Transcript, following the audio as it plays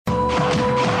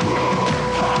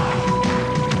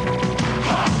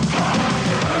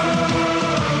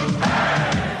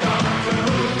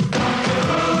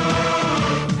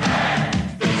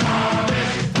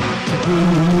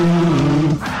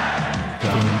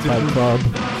Fight Club.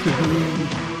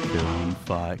 Film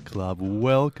Fight Club.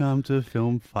 Welcome to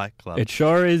Film Fight Club. It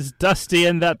sure is dusty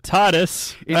in that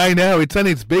TARDIS. I know,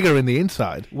 it's bigger in the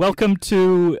inside. Welcome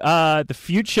to the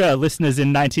future listeners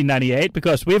in 1998,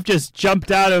 because we've just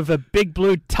jumped out of a big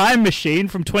blue time machine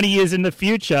from 20 years in the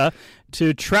future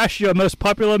to trash your most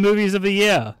popular movies of the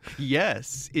year.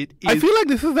 Yes, it is. I feel like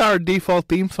this is our default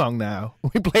theme song now.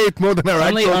 We play it more than our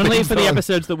Only actual theme for the song.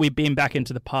 episodes that we beam back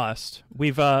into the past.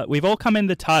 We've all come in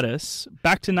the TARDIS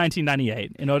back to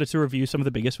 1998 in order to review some of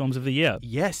the biggest films of the year.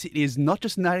 Yes, it is not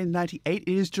just 1998,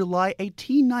 it is July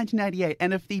 18, 1998.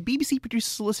 And if the BBC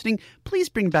producers are listening, please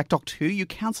bring back Doctor Who. You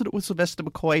cancelled it with Sylvester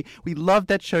McCoy. We love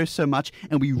that show so much,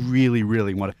 and we really,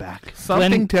 really want it back. Something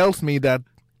Glenn- tells me that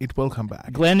it will come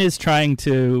back. Glenn is trying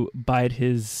to bite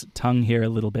his tongue here a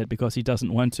little bit because he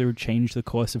doesn't want to change the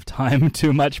course of time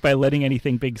too much by letting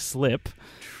anything big slip.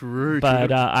 True.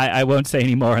 But I won't say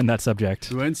any more on that subject,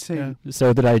 We won't say...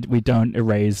 so that we don't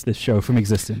erase this show from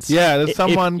existence. Yeah, there's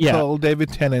someone yeah. called David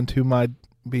Tennant who might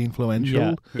be influential.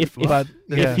 Yeah. If But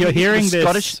if you're hearing the this,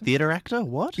 Scottish theatre actor?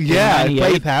 What? yeah, it 98.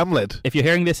 plays Hamlet. if you're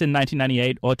hearing this in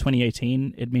 1998 or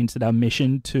 2018, it means that our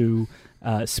mission to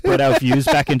spread our views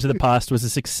back into the past was a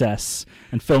success,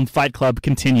 and Film Fight Club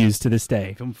continues to this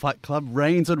day. Film Fight Club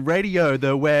reigns on radio,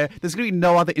 though, where there's going to be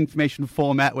no other information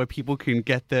format where people can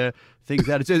get their things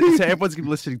out. So everyone's going to be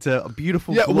listening to a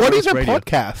beautiful, Yeah, what is glorious a radio.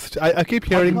 podcast? I keep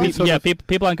hearing these sort Yeah, of...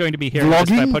 people aren't going to be hearing this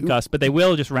by Vlogging? podcast, but they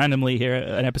will just randomly hear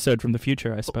an episode from the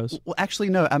future, I suppose. Well, actually,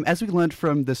 no. As we learned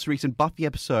from this recent Buffy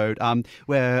episode,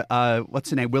 where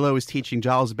what's her name, Willow is teaching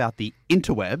Giles about the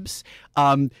interwebs.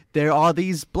 There are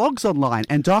these blogs online,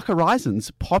 and Dark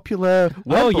Horizons, popular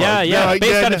web Oh, blog. yeah, Yeah, based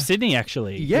yeah, out no. of Sydney,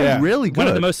 actually. Yeah, Yeah. really good. One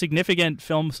of the most significant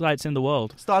film sites in the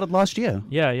world. Started last year.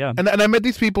 Yeah, yeah. And I met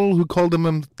these people who call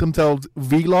themselves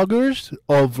vloggers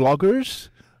or vloggers.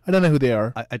 I don't know who they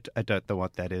are. I don't know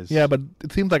what that is. Yeah, but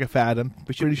it seems like a fad. I'm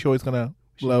pretty sure it's going to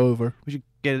blow over. We should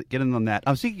get in on that.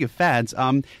 Speaking of fads,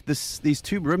 these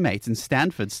two roommates in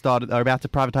Stanford are about to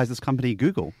privatize this company,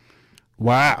 Google.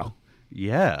 Wow.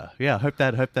 Yeah. Hope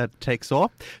that takes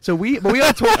off. So we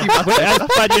are talking about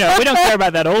But we don't care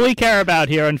about that. All we care about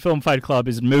here on Film Fight Club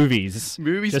is movies.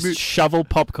 Just shovel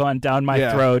popcorn down my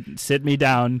Yeah. throat, sit me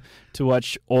down to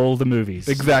watch all the movies.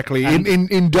 Exactly. And-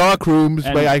 in dark rooms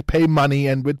and- where I pay money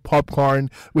and with popcorn,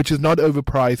 which is not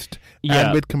overpriced, Yeah.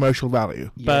 and with commercial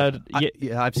value. But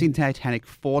I've seen Titanic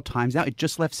 4 times now. It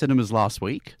just left cinemas last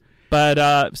week.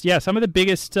 But some of the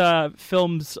biggest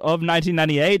films of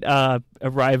 1998 are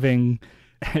arriving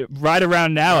right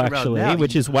around now, Right around actually, now.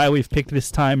 which is why we've picked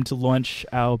this time to launch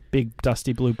our big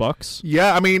dusty blue box.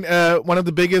 Yeah, I mean, one of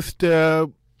the biggest,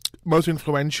 most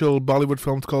influential Bollywood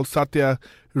films called Satya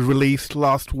released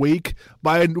last week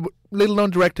by a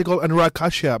little-known director called Anurag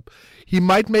Kashyap. He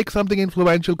might make something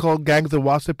influential called Gangs of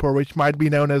Wasseypur, which might be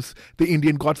known as the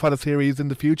Indian Godfather series in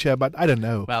the future, but I don't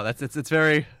know. Wow, it's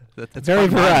very... That's Very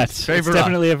quite Virat. nice. Very It's Virat.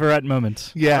 definitely a Virat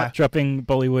moment. Yeah. Dropping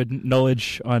Bollywood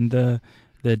knowledge on the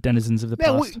denizens of the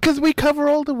Yeah, past. because we cover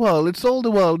all the world. It's all the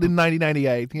world in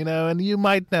 1998, and you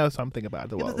might know something about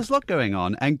the Yeah, world. there's a lot going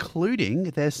on, including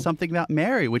there's something about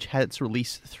Mary, which had its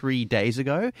release 3 days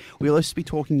ago. We'll also be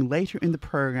talking later in the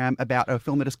program about a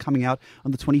film that is coming out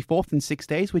on the 24th in 6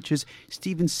 days, which is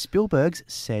Steven Spielberg's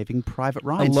Saving Private A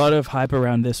Ryan. lot of hype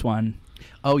around this one.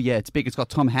 Oh, yeah, it's big. It's got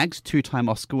Tom Hanks, 2-time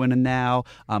Oscar winner now.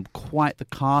 Quite the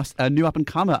cast. New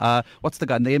up-and-comer. What's the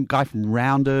guy? The guy from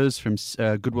Rounders, from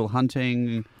Good Will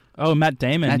Hunting. Oh, Matt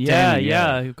Damon. Matt yeah, Damon,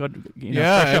 yeah. yeah. Got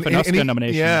fresh off an Oscar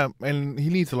nomination. Yeah, and he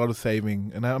needs a lot of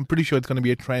saving, and I'm pretty sure it's going to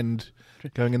be a trend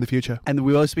going in the future. And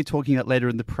we'll also be talking about later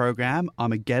in the program,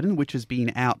 Armageddon, which has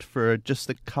been out for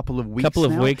just a couple of weeks now.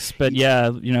 But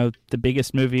the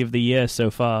biggest movie of the year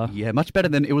so far. Yeah, much better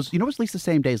than it was. It was released the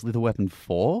same day as Lethal Weapon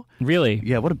 4. Really?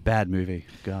 Yeah, what a bad movie.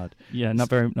 God. Yeah, not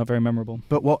very memorable.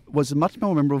 But what was a much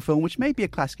more memorable film, which may be a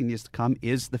classic in years to come,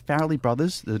 is the Farrelly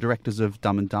brothers, the directors of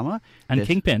Dumb and Dumber. And There's-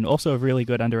 Kingpin, also a really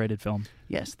good underrated film.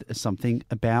 Yes, there's something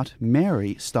about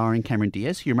Mary, starring Cameron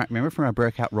Diaz, who you might remember from her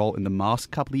breakout role in The Mask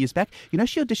a couple of years back. She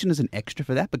auditioned as an extra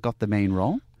for that, but got the main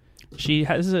role. She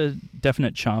has a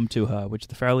definite charm to her, which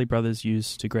the Farrelly brothers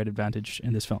use to great advantage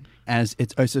in this film. As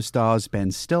it also stars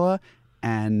Ben Stiller,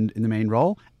 and in the main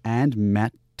role, and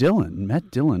Matt Dillon.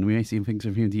 We may see things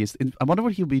of him in years. I wonder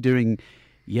what he'll be doing.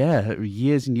 Yeah,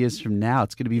 years and years from now.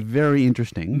 It's going to be very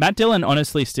interesting. Matt Dillon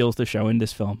honestly steals the show in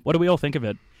this film. What do we all think of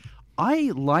it?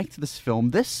 I liked this film.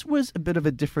 This was a bit of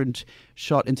a different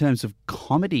shot in terms of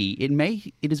comedy.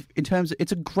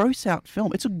 It's a gross out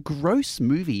film. It's a gross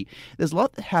movie. There's a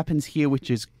lot that happens here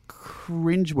which is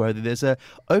cringeworthy. There's a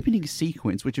opening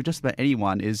sequence which, of just about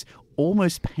anyone, is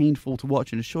almost painful to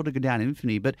watch and is sure to go down in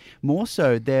infamy. But more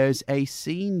so, there's a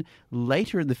scene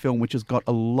later in the film which has got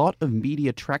a lot of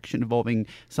media traction involving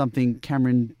something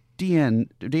Cameron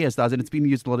Diaz does, and it's been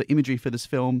used a lot of imagery for this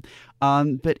film.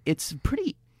 But it's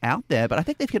pretty out there. But I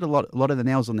think they've hit a lot of the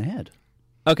nails on the head.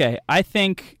 Okay, I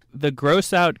think the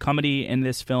gross out comedy in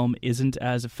this film isn't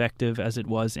as effective as it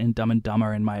was in Dumb and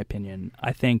Dumber, in my opinion.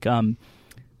 I think,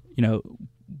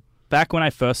 back when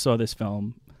I first saw this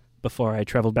film, before I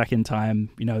traveled back in time,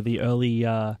 the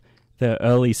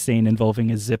early scene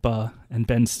involving a zipper and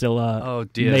Ben Stiller. Oh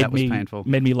dear, that was painful.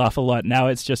 Made me laugh a lot. Now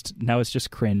it's just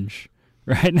cringe.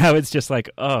 Right now it's just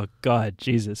like, oh God,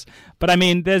 Jesus. But I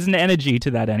mean, there's an energy to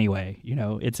that anyway.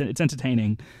 It's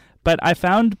entertaining. But I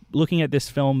found, looking at this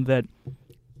film, that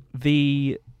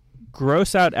the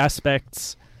gross out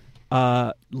aspects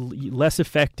are less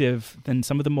effective than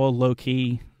some of the more low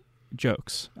key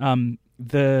jokes. I'll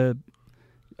give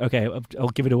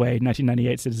it away.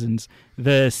 1998 Citizens,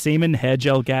 the semen hair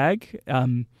gel gag.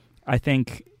 I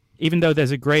think, even though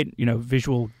there's a great,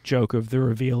 visual joke of the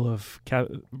reveal of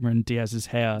Cameron Diaz's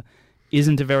hair,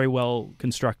 isn't a very well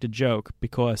constructed joke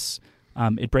because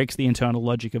it breaks the internal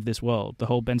logic of this world. The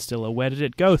whole Ben Stiller, where did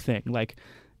it go thing? Like,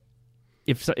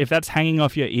 if that's hanging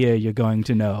off your ear, you're going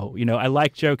to know. I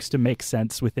like jokes to make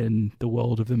sense within the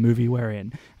world of the movie we're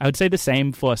in. I would say the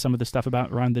same for some of the stuff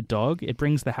around the dog. It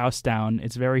brings the house down.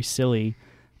 It's very silly,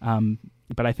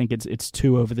 but I think it's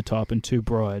too over the top and too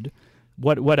broad.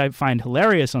 What I find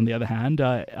hilarious, on the other hand,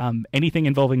 anything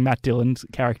involving Matt Dillon's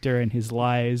character and his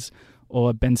lies,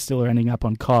 or Ben Stiller ending up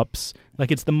on cops.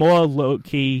 Like, it's the more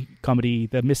low-key comedy,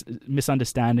 the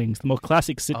misunderstandings, the more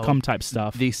classic sitcom type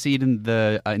stuff. The scene in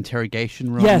the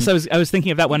interrogation room. Yes, I was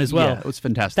thinking of that one as well. Yeah, it was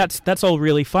fantastic. That's all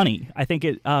really funny. I think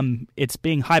it's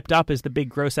being hyped up as the big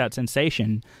gross-out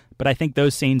sensation, but I think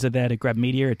those scenes are there to grab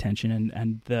media attention,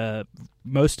 and the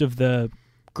most of the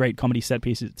great comedy set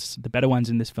pieces, the better ones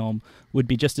in this film, would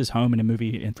be just as home in a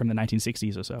movie from the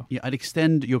 1960s or so. Yeah, I'd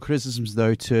extend your criticisms,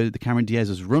 though, to the Cameron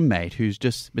Diaz's roommate, who's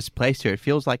just misplaced here. It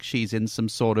feels like she's in some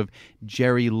sort of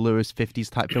Jerry Lewis 50s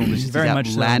type film. There's very these much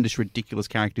outlandish, ridiculous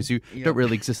characters who don't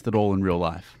really exist at all in real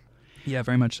life. Yeah,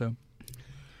 very much so.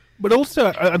 But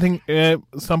also, I think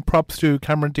some props to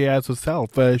Cameron Diaz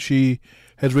herself. She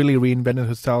has really reinvented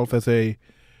herself as a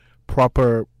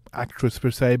proper actress, per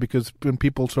se, because when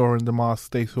people saw her in The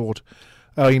Mask, they thought,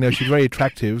 she's very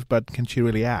attractive, but can she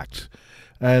really act?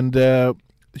 And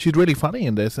she's really funny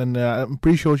in this, and I'm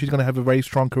pretty sure she's going to have a very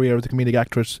strong career as a comedic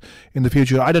actress in the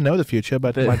future. I don't know the future,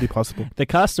 but it might be possible. The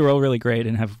cast are all really great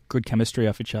and have good chemistry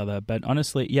off each other, but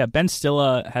honestly, yeah, Ben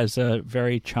Stiller has a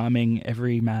very charming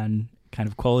everyman kind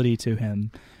of quality to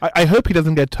him. I hope he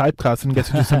doesn't get typecast and gets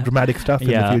to do some dramatic stuff in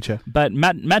the future. But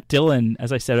Matt Dillon,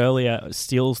 as I said earlier,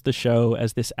 steals the show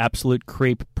as this absolute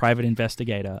creep private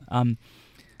investigator.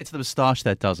 It's the moustache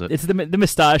that does it. It's the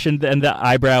moustache and the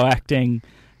eyebrow acting.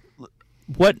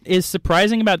 What is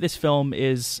surprising about this film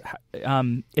is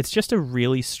it's just a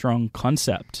really strong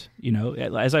concept.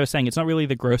 As I was saying, it's not really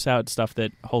the gross out stuff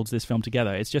that holds this film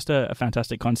together. It's just a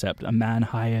fantastic concept. A man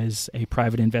hires a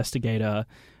private investigator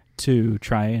to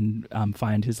try and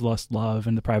find his lost love,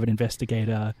 and the private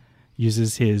investigator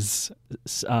uses his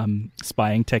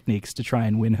spying techniques to try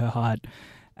and win her heart,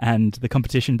 and the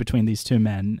competition between these two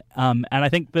men. And I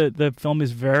think the film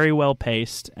is very well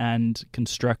paced and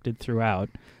constructed throughout.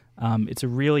 It's a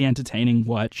really entertaining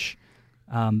watch.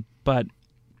 But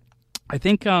I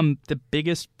think the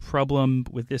biggest problem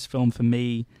with this film for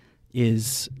me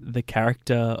is the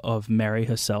character of Mary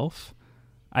herself.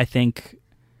 I think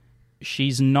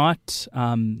she's not,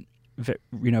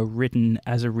 written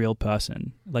as a real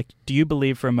person. Like, do you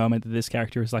believe for a moment that this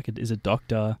character is a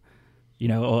doctor,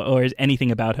 or is anything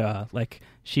about her? Like,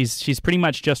 she's pretty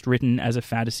much just written as a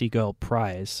fantasy girl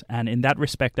prize. And in that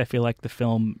respect, I feel like the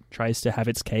film tries to have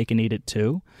its cake and eat it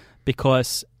too,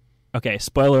 because, okay,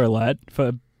 spoiler alert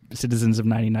for Citizens of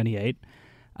 1998.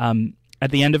 At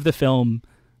the end of the film,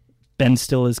 Ben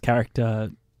Stiller's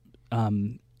character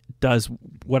does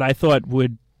what I thought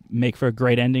would make for a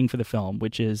great ending for the film,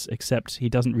 which is, except he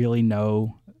doesn't really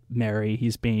know Mary.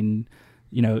 He's been,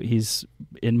 he's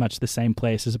in much the same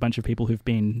place as a bunch of people who've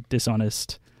been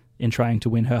dishonest in trying to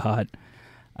win her heart.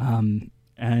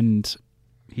 And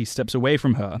he steps away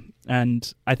from her.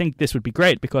 And I think this would be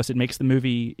great because it makes the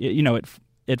movie,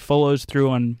 it follows through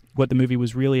on what the movie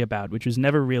was really about, which was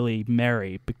never really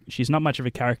Mary. She's not much of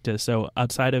a character, so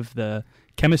outside of the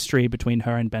chemistry between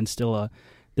her and Ben Stiller,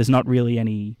 there's not really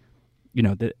any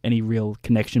any real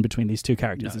connection between these two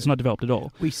characters. No. It's not developed at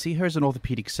all. We see her as an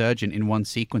orthopedic surgeon in one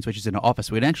sequence, which is in her office.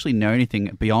 We don't actually know anything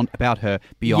about her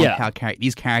beyond how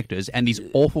these characters and these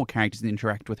awful characters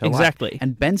interact with her exactly. life.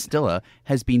 And Ben Stiller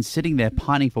has been sitting there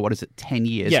pining for, 10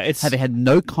 years? Yeah, having had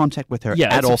no contact with her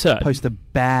at all absurd. Post a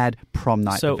bad prom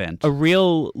night event. A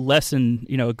real lesson,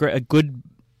 a good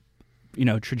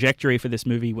trajectory for this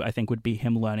movie, I think, would be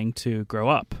him learning to grow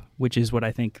up, which is what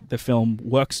I think the film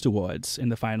works towards in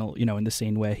the final, in the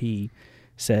scene where he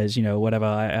says,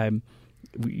 whatever,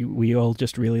 we all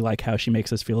just really like how she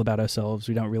makes us feel about ourselves.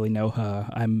 We don't really know her.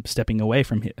 I'm stepping away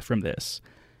from this.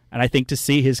 And I think to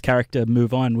see his character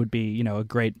move on would be, a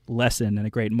great lesson and a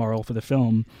great moral for the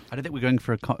film. I don't think we're going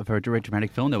for a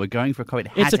dramatic film, though. We're going for a comedy.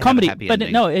 It's a comedy, but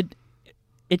ending.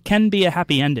 It can be a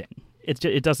happy ending.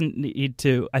 It doesn't need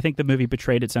to. I think the movie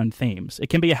betrayed its own themes. It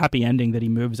can be a happy ending that he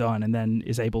moves on and then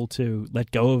is able to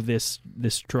let go of this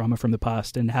trauma from the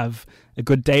past and have a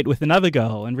good date with another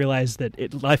girl and realize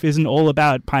that life isn't all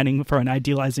about pining for and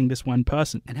idealizing this one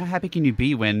person. And how happy can you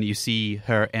be when you see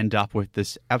her end up with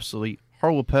this absolutely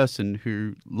horrible person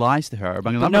who lies to her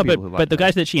among a number of people who lie to her? But the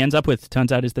guy that she ends up with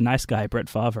turns out is the nice guy, Brett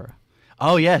Favre.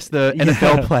 Oh yes, the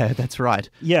NFL player. That's right.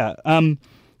 Yeah.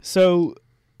 So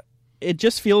it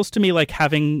just feels to me like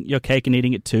having your cake and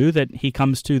eating it too, that he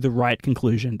comes to the right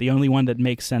conclusion, the only one that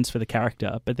makes sense for the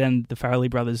character. But then the Farrelly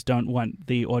brothers don't want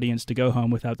the audience to go home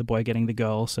without the boy getting the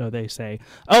girl, so they say,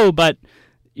 oh, but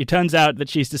it turns out that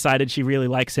she's decided she really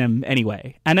likes him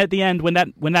anyway. And at the end, when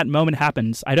that moment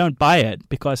happens, I don't buy it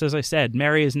because, as I said,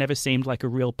 Mary has never seemed like a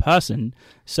real person,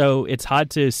 so it's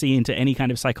hard to see into any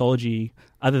kind of psychology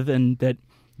other than that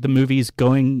the movie's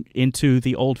going into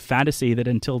the old fantasy that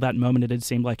until that moment it had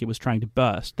seemed like it was trying to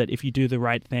burst, that if you do the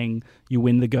right thing, you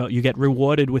win the girl, you get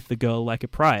rewarded with the girl like a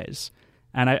prize.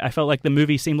 And I felt like the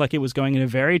movie seemed like it was going in a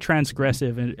very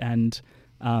transgressive and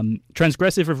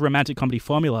transgressive of romantic comedy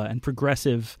formula and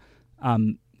progressive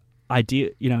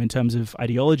idea, in terms of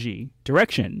ideology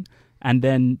direction, and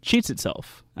then cheats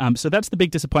itself. So that's the big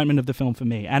disappointment of the film for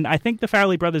me. And I think the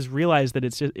Farrelly brothers realize that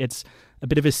it's a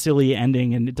bit of a silly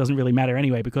ending and it doesn't really matter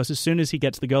anyway, because as soon as he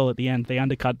gets the girl at the end, they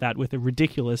undercut that with a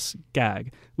ridiculous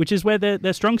gag, which is where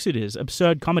their strong suit is,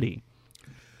 absurd comedy.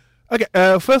 Okay,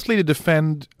 firstly, to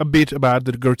defend a bit about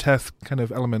the grotesque kind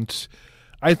of element,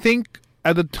 I think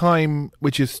at the time,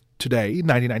 which is today,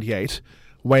 1998,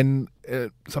 when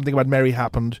something about Mary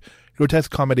happened, grotesque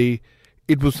comedy,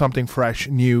 it was something fresh,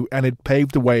 new, and it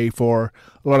paved the way for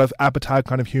a lot of appetite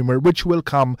kind of humor, which will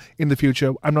come in the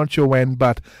future. I'm not sure when,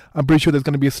 but I'm pretty sure there's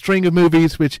going to be a string of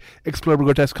movies which explore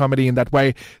grotesque comedy in that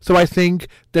way. So I think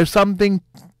there's something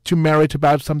to merit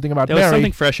about something about Mary. There was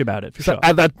something fresh about it, for sure.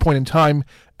 At that point in time.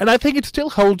 And I think it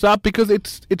still holds up because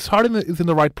it's hard it's in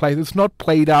the right place. It's not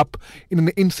played up in an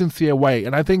insincere way.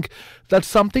 And I think that's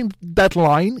something, that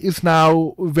line is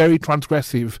now very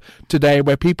transgressive today,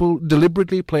 where people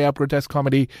deliberately play up grotesque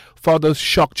comedy for those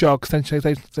shock jock,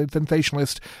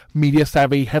 sensationalist,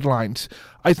 media-savvy headlines.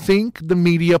 I think the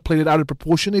media played it out of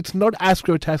proportion. It's not as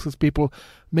grotesque as people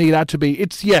make it out to be.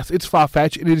 It's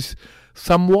far-fetched. It is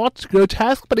somewhat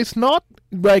grotesque, but it's not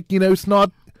it's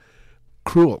not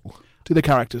cruel to the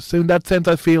characters. So in that sense,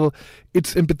 I feel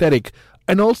it's empathetic.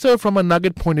 And also from a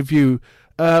Nugget point of view,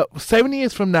 7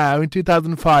 years from now, in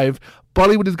 2005,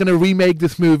 Bollywood is going to remake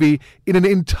this movie in an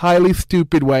entirely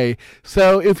stupid way.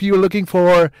 So if you're looking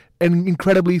for an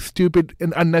incredibly stupid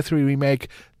and unnecessary remake,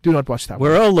 do not watch that one.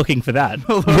 We're all looking for that.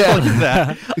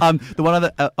 The one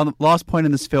other, on the last point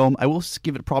in this film, I will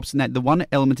give it props in that the one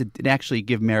element that did actually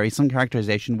give Mary some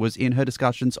characterization was in her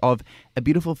discussions of a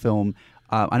beautiful film.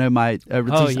 I know my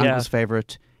Ritzi's uncle's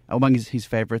favourite, among his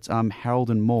favourites, Harold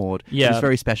and Maude. Yeah. It was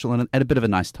very special and a bit of a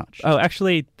nice touch. Oh,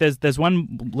 actually, there's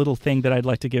one little thing that I'd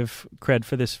like to give cred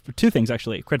for this, for two things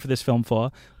actually, cred for this film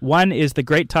for. One is the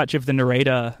great touch of the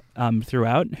narrator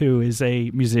throughout, who is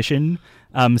a musician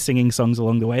singing songs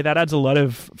along the way. That adds a lot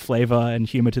of flavour and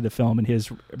humour to the film, and his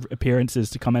appearances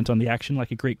to comment on the action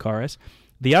like a Greek chorus.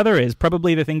 The other is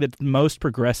probably the thing that's most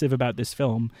progressive about this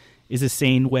film is a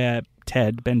scene where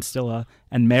Ted, Ben Stiller,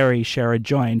 and Mary share a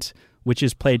joint, which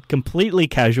is played completely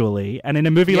casually. And in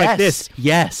a movie like this,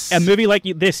 a movie like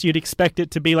this, you'd expect it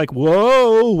to be like,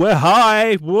 whoa, we're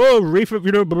high, whoa, reefer,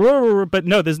 but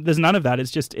no, there's none of that.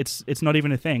 It's just, it's not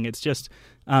even a thing. It's just,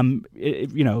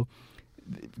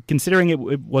 considering it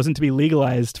wasn't to be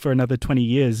legalized for another 20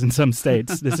 years in some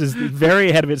states, this is very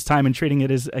ahead of its time in treating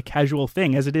it as a casual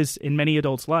thing, as it is in many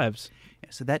adults' lives.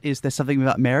 So that is There's Something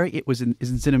About Mary. It is in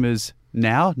cinemas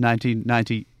now,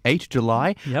 1998,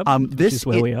 July. Yep, this is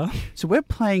where we are. So we're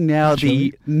playing now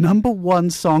the number one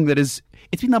song it's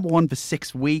been number one for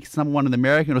 6 weeks, number one in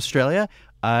America and Australia.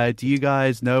 Do you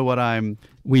guys know what I'm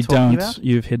talking about?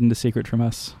 You've hidden the secret from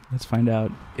us. Let's find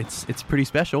out. It's pretty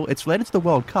special. It's related to the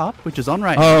World Cup, which is on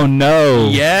right now. Oh, no.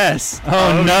 Yes.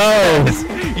 Oh, no.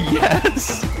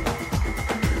 Yes.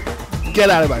 Get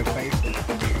out of my face.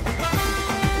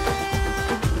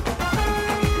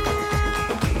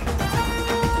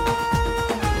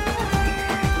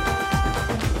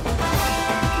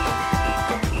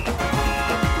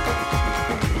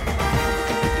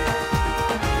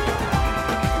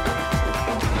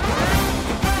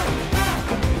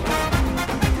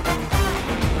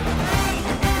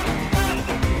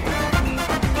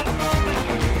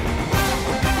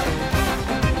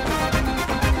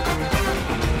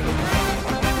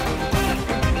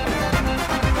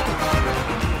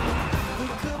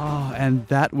 And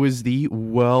that was the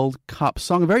World Cup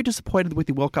song. I'm very disappointed with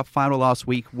the World Cup final last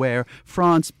week where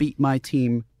France beat my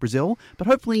team, Brazil. But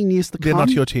hopefully news to come. They're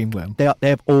not your team, Glenn. They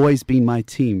have always been my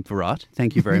team, Virat.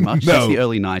 Thank you very much. No. Since the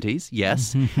early 90s,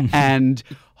 yes. And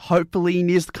hopefully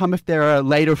news to come if there are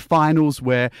later finals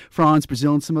where France,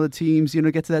 Brazil and some other teams,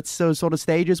 get to that sort of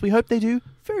stages. We hope they do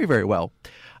very, very well.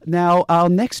 Now, our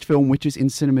next film, which is in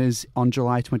cinemas on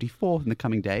July 24th in the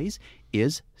coming days,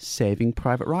 is Saving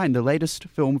Private Ryan, the latest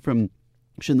film from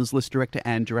Schindler's List director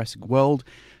and Jurassic World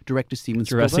director Steven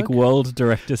Spielberg. Jurassic World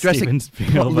director Steven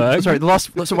Spielberg. Sorry,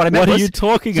 so what I meant What was... are you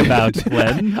talking about,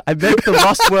 Glenn? I meant the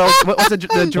Lost World... What was it?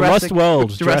 The Lost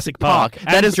World, Jurassic Park.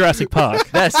 That is Jurassic Park.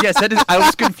 Yes, that is... I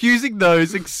was confusing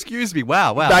those. Excuse me.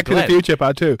 Wow. Back to the Future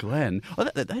Part 2. Glenn. Oh,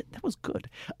 that was good.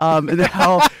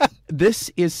 Now,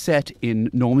 this is set in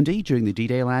Normandy during the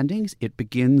D-Day landings. It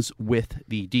begins with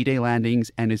the D-Day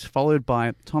landings and is followed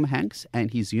by Tom Hanks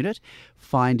and his unit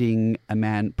finding a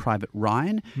man, Private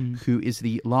Ryan, who is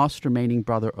the last remaining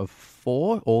brother of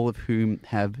 4, all of whom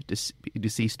have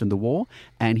deceased in the war,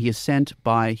 and he is sent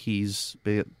by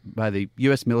the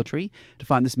US military to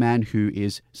find this man who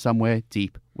is somewhere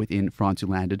deep within France, who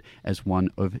landed as one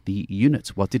of the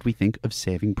units. What did we think of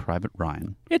Saving Private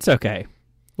Ryan? It's okay.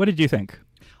 What did you think?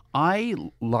 I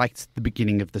liked the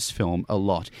beginning of this film a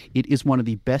lot. It is one of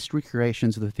the best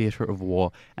recreations of the theatre of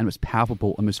war and most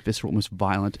palpable and most visceral, most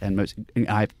violent and most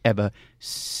I've ever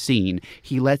seen.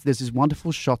 There's these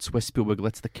wonderful shots where Spielberg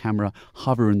lets the camera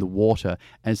hover in the water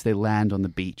as they land on the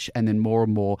beach, and then more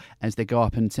and more as they go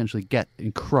up and essentially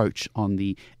encroach on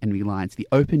the enemy lines. The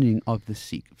opening of the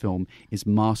film is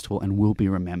masterful and will be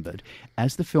remembered.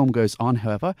 As the film goes on,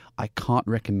 however, I can't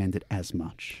recommend it as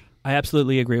much. I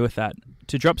absolutely agree with that.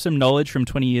 To drop some knowledge from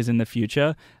 20 years in the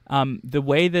future, the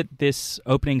way that this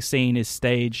opening scene is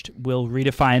staged will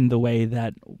redefine the way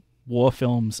that war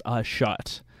films are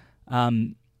shot.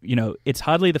 It's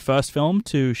hardly the first film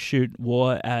to shoot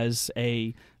war as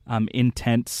a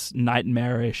intense,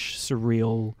 nightmarish,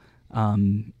 surreal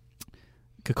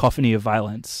cacophony of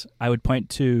violence. I would point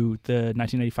to the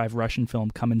 1985 Russian film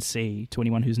Come and See, to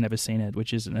anyone who's never seen it,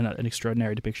 which is an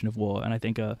extraordinary depiction of war, and I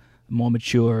think more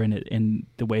mature in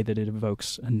the way that it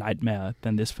evokes a nightmare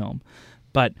than this film.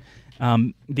 But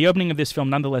the opening of this film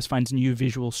nonetheless finds new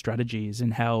visual strategies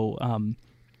in how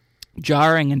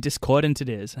jarring and discordant it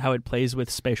is, how it plays with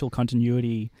spatial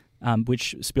continuity,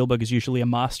 which Spielberg is usually a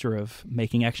master of,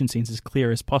 making action scenes as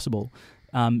clear as possible.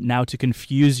 Now to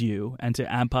confuse you and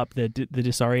to amp up the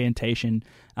disorientation.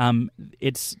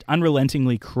 It's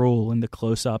unrelentingly cruel in the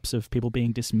close-ups of people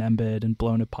being dismembered and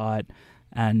blown apart,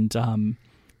 and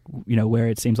where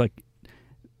it seems like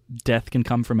death can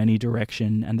come from any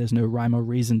direction and there's no rhyme or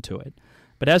reason to it.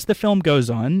 But as the film goes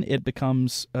on, it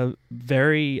becomes a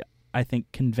very, I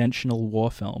think, conventional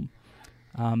war film.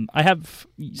 I have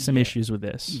some issues with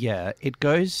this. Yeah, it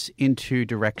goes into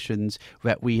directions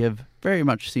that we have very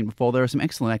much seen before. There are some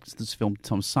excellent actors in this film.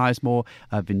 Tom Sizemore,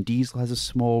 Vin Diesel has a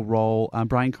small role.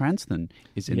 Bryan Cranston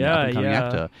is an up-and-coming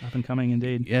actor. Up-and-coming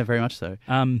indeed. Yeah, very much so.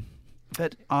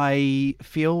 But I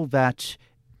feel that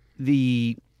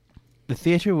the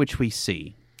theatre which we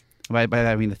see, by that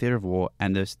I mean the theatre of war,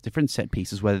 and the different set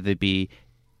pieces, whether they be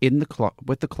in the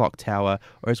clock tower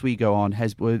or as we go on,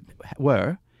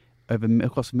 were over the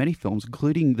course of many films,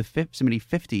 including so many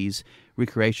 50s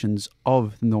recreations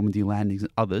of the Normandy landings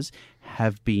and others,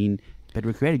 have been better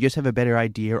recreated. You just have a better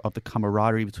idea of the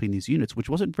camaraderie between these units, which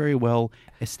wasn't very well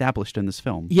established in this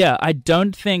film. Yeah, I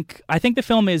think the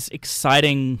film is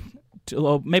exciting,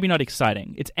 or maybe not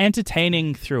exciting. It's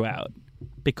entertaining throughout,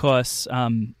 because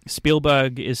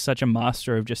Spielberg is such a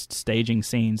master of just staging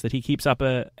scenes that he keeps up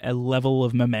a level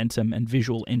of momentum and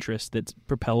visual interest that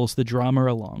propels the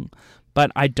drama along.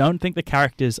 but I don't think the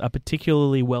characters are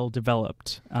particularly well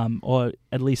developed, or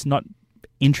at least not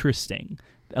interesting.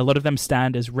 A lot of them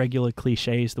stand as regular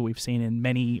cliches that we've seen in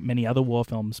many other war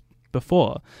films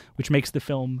before, which makes the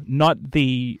film not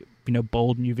the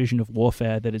bold new vision of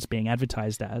warfare that it's being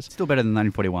advertised as. Still better than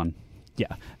 1941.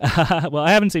 Yeah. Well,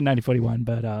 I haven't seen 1941,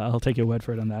 but I'll take your word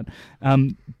for it on that.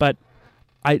 But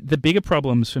the bigger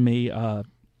problems for me are,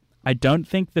 I don't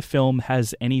think the film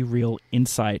has any real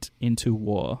insight into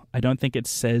war. I don't think it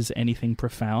says anything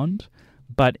profound,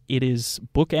 but it is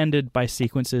bookended by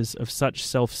sequences of such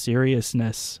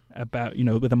self-seriousness about,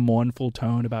 with a mournful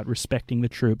tone about respecting the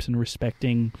troops and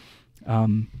respecting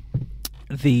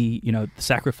the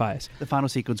sacrifice. The final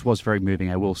sequence was very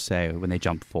moving, I will say, when they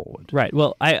jump forward. Right.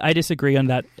 Well, I disagree on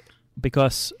that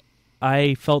because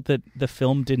I felt that the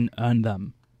film didn't earn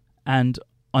them. And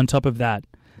on top of that,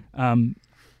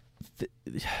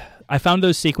 I found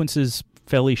those sequences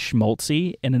fairly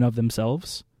schmaltzy in and of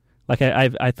themselves. Like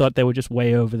I thought they were just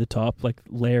way over the top, like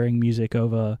layering music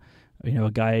over,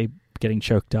 a guy getting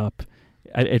choked up.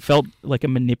 It felt like a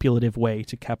manipulative way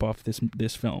to cap off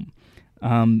this film.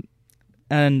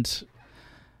 And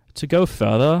to go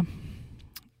further,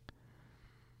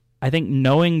 I think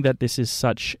knowing that this is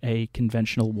such a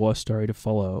conventional war story to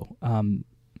follow,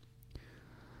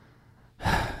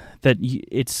 that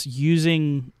it's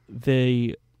using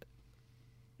the...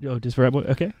 Oh, does Rob...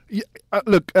 Okay? Yeah,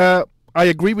 look, I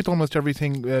agree with almost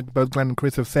everything both Glenn and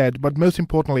Chris have said, but most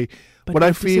importantly, but what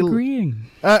I feel... disagreeing.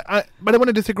 But I want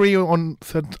to disagree on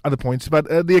certain other points, but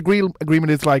the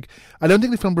agreement is like, I don't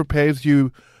think the film prepares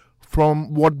you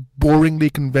from what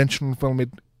boringly conventional film it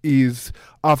is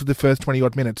after the first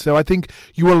 20-odd minutes. So I think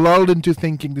you are lulled into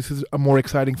thinking this is a more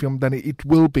exciting film than it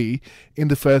will be in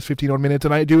the first 15-odd minutes,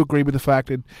 and I do agree with the fact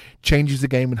it changes the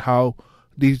game and how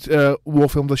these war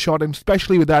films are shot, and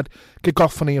especially with that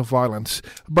cacophony of violence.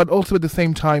 But also at the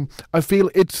same time, I feel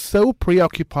it's so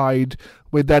preoccupied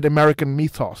with that American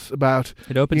mythos about...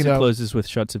 It opens and closes with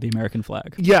shots of the American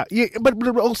flag. Yeah,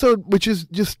 but also, which is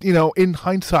just, in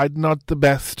hindsight, not the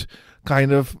best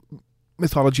kind of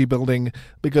mythology building,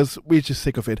 because we're just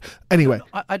sick of it. Anyway.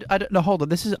 I don't know, hold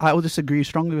on. I will disagree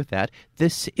strongly with that.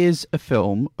 This is a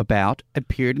film about a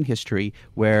period in history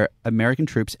where American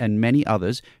troops and many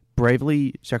others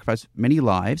bravely sacrificed many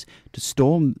lives to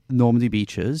storm Normandy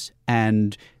beaches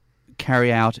and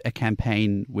carry out a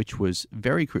campaign which was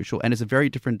very crucial, and it's a very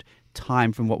different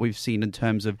time from what we've seen in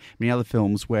terms of many other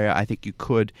films where I think you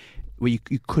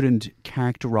couldn't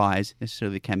characterize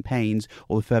necessarily the campaigns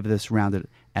or the furthest around it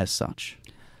as such.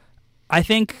 I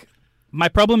think my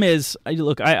problem is,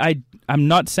 I'm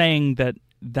not saying that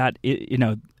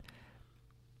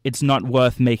it's not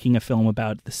worth making a film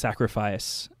about the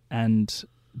sacrifice and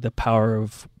the power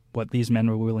of what these men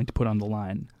were willing to put on the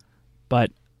line.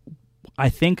 But I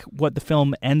think what the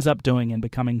film ends up doing and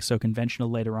becoming so conventional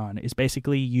later on is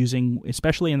basically using,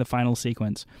 especially in the final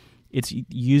sequence, it's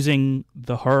using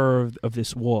the horror of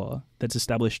this war that's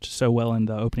established so well in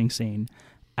the opening scene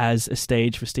as a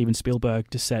stage for Steven Spielberg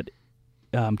to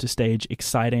stage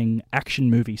exciting action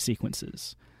movie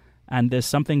sequences. And there's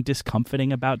something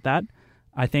discomforting about that.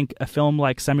 I think a film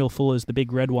like Samuel Fuller's The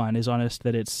Big Red One is honest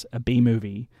that it's a B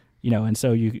movie, and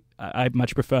so I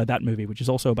much prefer that movie, which is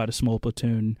also about a small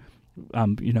platoon,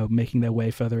 making their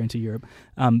way further into Europe,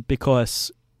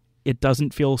 because it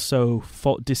doesn't feel so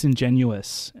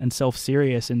disingenuous and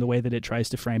self-serious in the way that it tries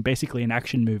to frame basically an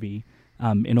action movie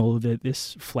in all of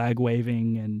this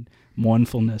flag-waving and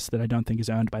mournfulness that I don't think is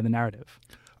earned by the narrative.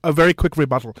 A very quick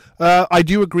rebuttal. I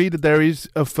do agree that there is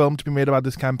a film to be made about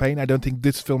this campaign. I don't think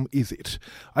this film is it.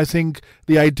 I think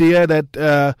the idea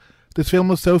that this film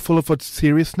was so full of its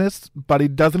seriousness, but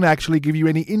it doesn't actually give you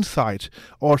any insight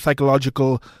or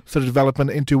psychological sort of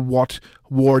development into what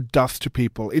war does to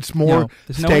people. It's more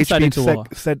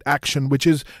stage-set action, which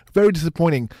is very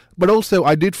disappointing. But also,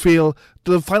 I did feel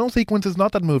the final sequence is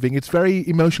not that moving. It's very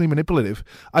emotionally manipulative.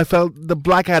 I felt the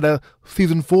Blackadder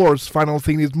Season 4's final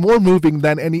scene is more moving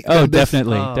than any...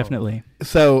 Definitely.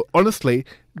 So, honestly,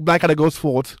 Blackadder goes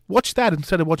forward. Watch that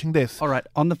instead of watching this. All right,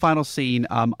 on the final scene,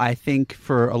 I think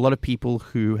for a lot of people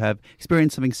who have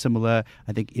experienced something similar,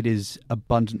 I think it is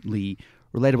abundantly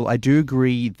relatable. I do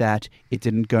agree that it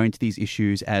didn't go into these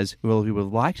issues as well we would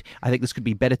have liked. I think this could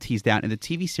be better teased out in the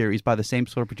TV series by the same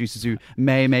sort of producers who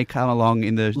may come along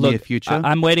in the near future.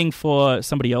 I'm waiting for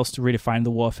somebody else to redefine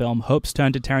the war film. Hope's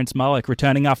turn to Terrence Malick,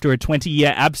 returning after a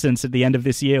 20-year absence at the end of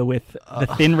this year with The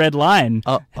Thin Red Line,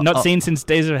 not seen since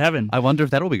Days of Heaven. I wonder if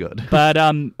that'll be good. But,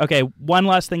 okay, one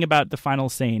last thing about the final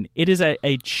scene. It is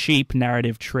a cheap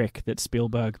narrative trick that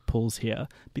Spielberg pulls here.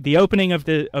 The opening of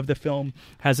the film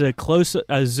has a close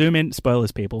a zoom in.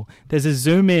 Spoilers, people. There's a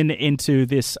zoom in into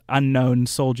this unknown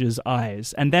soldier's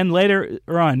eyes, and then later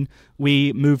on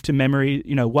we move to memory.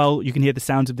 While you can hear the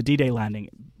sounds of the D-Day landing,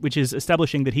 which is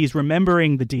establishing that he's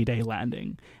remembering the D-Day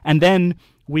landing, and then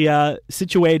we are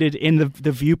situated in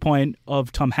the viewpoint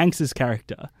of Tom Hanks's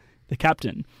character, the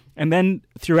captain, and then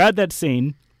throughout that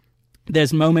scene,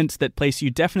 there's moments that place you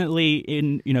definitely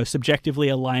in, subjectively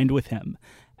aligned with him.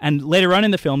 And later on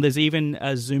in the film, there's even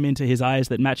a zoom into his eyes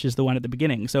that matches the one at the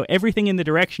beginning. So everything in the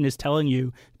direction is telling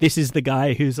you this is the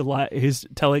guy who's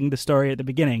telling the story at the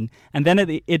beginning. And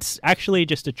then it's actually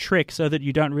just a trick so that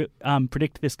you don't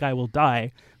predict this guy will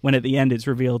die, when at the end it's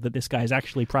revealed that this guy is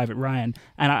actually Private Ryan.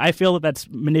 And I feel that that's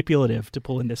manipulative to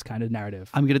pull in this kind of narrative.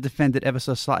 I'm going to defend it ever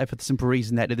so slightly for the simple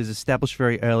reason that it is established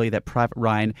very early that Private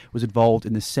Ryan was involved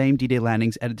in the same D-Day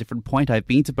landings at a different point. I've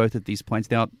been to both of these points.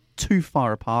 They're not too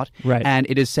far apart. Right. And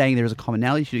it is saying there is a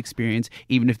commonality you should experience,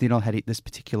 even if they don't have this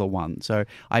particular one. So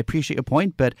I appreciate your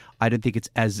point, but I don't think it's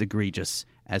as egregious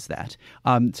as that.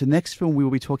 So the next film we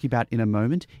will be talking about in a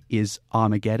moment is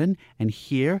Armageddon. And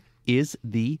here is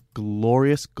the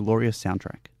glorious, glorious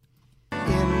soundtrack.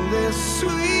 In this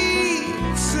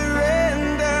sweet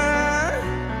surrender,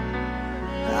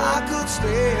 I could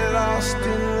stay lost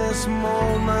in this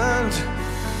moment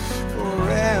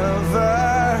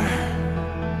forever.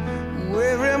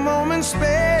 Every moment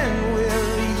spent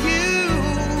with you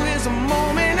is a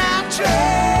moment I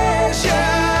treasure.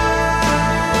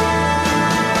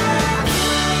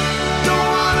 Don't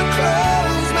wanna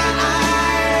close my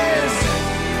eyes,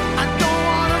 I don't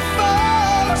wanna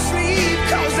fall asleep,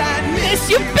 'cause I miss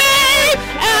you, babe,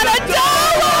 and I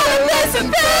don't wanna miss a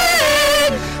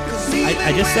thing.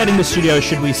 I just said in the studio,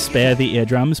 should we spare the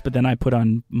eardrums? But then I put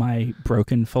on my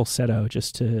broken falsetto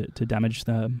just to damage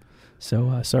them.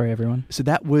 So sorry, everyone. So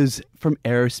that was from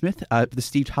Aerosmith, the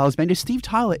Steve Tyler's band. Steve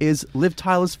Tyler is Liv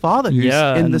Tyler's father, who's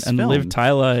in this film. And Liv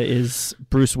Tyler is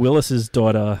Bruce Willis's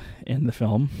daughter in the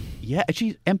film. Yeah,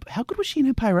 how good was she in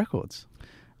Empire Records?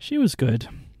 She was good.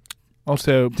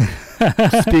 Also,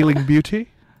 Stealing Beauty.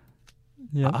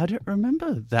 Yeah. I don't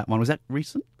remember that one. Was that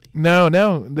recent? No,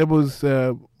 there was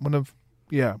one of...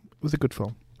 Yeah, it was a good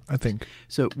film, I think.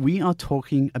 So we are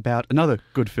talking about another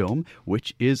good film,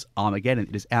 which is Armageddon.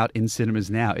 It is out in cinemas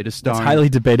now. It is starring... It's highly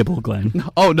debatable, Glenn.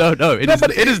 Oh, no.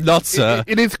 It is not, sir.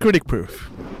 It is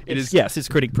critic-proof. Yes, it's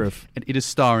critic-proof. And it is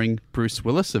starring Bruce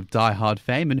Willis of Die Hard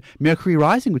fame and Mercury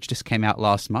Rising, which just came out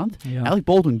last month. Yeah. Alec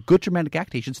Baldwin, good dramatic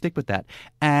actor. You should stick with that.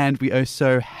 And we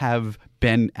also have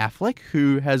Ben Affleck,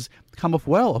 who has come off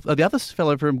well. The other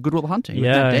fellow from Good Will Hunting. with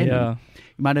Matt Damon. Yeah.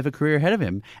 He might have a career ahead of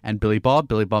him. And Billy Bob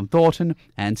Thornton,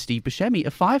 and Steve Buscemi,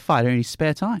 a firefighter in his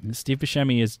spare time. Steve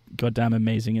Buscemi is goddamn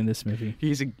amazing in this movie.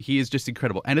 He is just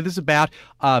incredible. And it is about...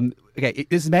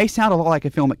 this may sound a lot like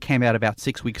a film that came out about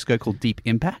 6 weeks ago called Deep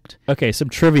Impact. Okay, some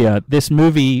trivia. This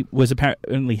movie was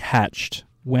apparently hatched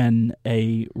when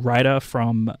a writer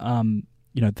from...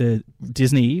 the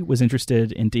Disney was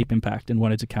interested in Deep Impact and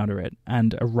wanted to counter it.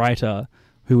 And a writer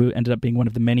who ended up being one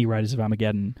of the many writers of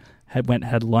Armageddon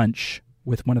had lunch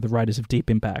with one of the writers of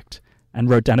Deep Impact and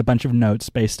wrote down a bunch of notes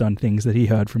based on things that he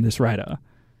heard from this writer.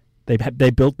 They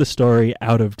built the story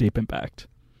out of Deep Impact.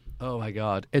 Oh my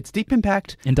God. It's Deep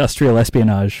Impact. Industrial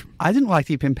espionage. I didn't like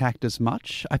Deep Impact as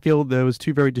much. I feel there was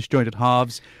two very disjointed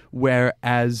halves,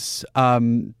 whereas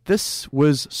this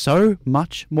was so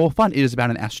much more fun. It is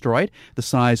about an asteroid the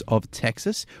size of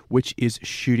Texas, which is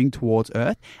shooting towards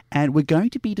Earth. And we're going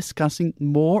to be discussing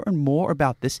more and more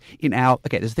about this in our...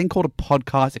 Okay, there's a thing called a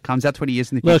podcast. It comes out 20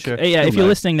 years in the future. Look, if you're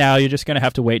listening now, you're just going to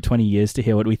have to wait 20 years to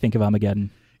hear what we think of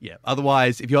Armageddon. Yeah.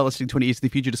 Otherwise, if you're listening 20 years in the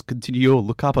future, just continue or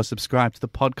look up or subscribe to the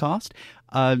podcast.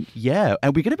 Yeah.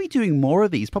 And we're going to be doing more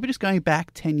of these, probably just going back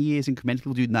 10 years incrementally.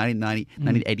 We'll do 1990,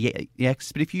 1988.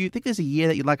 But if you think there's a year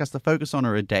that you'd like us to focus on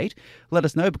or a date, let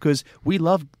us know, because we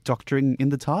love doctoring in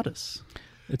the TARDIS.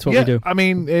 It's what we do. I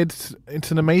mean, it's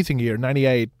an amazing year.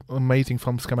 98 amazing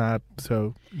films come out.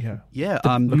 So yeah, Yeah.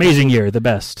 Amazing year, the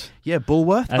best. Yeah,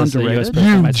 Bullworth, As a US underrated.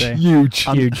 person might say. huge.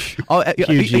 Oh, Huge,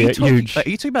 are you huge.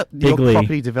 talking about New York Bigly.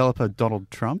 property developer Donald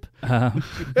Trump?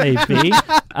 Maybe.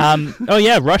 Oh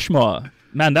yeah, Rushmore.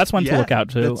 Man, that's one to Yeah, look out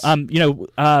to.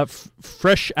 that's-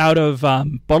 Fresh out of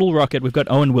Bottle Rocket, we've got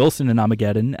Owen Wilson in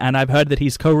Armageddon, and I've heard that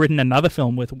he's co-written another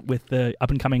film with the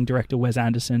up-and-coming director Wes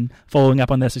Anderson, following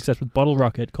up on their success with Bottle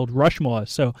Rocket, called Rushmore.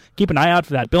 So keep an eye out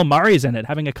for that. Bill Murray's in it,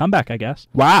 having a comeback, I guess.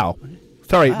 Wow,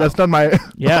 Sorry, Wow. that's not my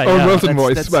Yeah, Owen yeah. Wilson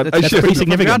voice, but I that's should. pretty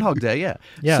significant. Groundhog Day, yeah.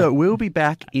 Yeah. So we'll be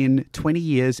back in 20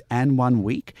 years and 1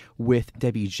 week with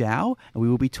Debbie Zhao, and we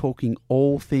will be talking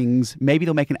all things. Maybe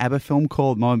they'll make an ABBA film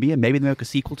called Mamma Mia. Maybe they'll make a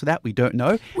sequel to that. We don't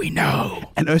know. We know.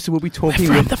 And also we'll be talking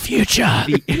From with the future.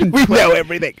 We know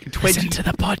everything. Listen to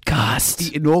the podcast.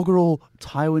 the inaugural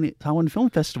Taiwan Film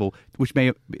Festival, which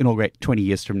may inaugurate 20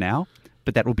 years from now.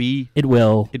 But that will be... It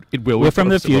will. It will. We're from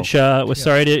the First of all. future. We're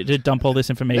sorry to dump all this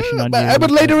information on you.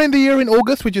 But later in the year, in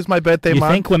August, which is my birthday you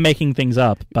month. think we're making things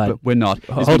up, but But we're not.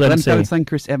 Hold This is on Glenn a second. Featherstone,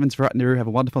 Chris Evans, Right Nuru. Have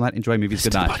a wonderful night. Enjoy movies.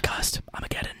 listen Good to the night. podcast.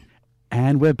 Armageddon.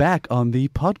 And we're back on the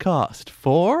podcast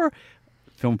for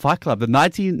Film Fight Club, the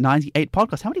 1998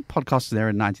 podcast. How many podcasts are there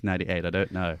in 1998? I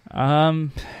don't know.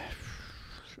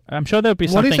 I'm sure there'd be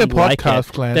What is something a like podcast,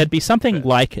 it. Glenn? There'd be something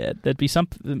like it. There'd be some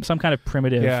kind of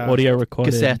primitive Yeah. audio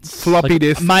recorded Cassettes. Floppy like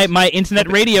disks. my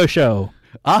internet radio show.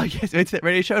 Ah, yes, Internet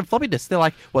Radio Show and floppy disks. They're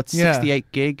like, what, Yeah.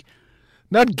 68 gig?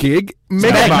 Not gig. Back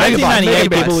Megabyte. 1998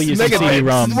 Megabytes. people were using Megabytes.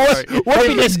 CD-ROMs. What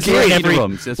Floppy is disks a were gig? every-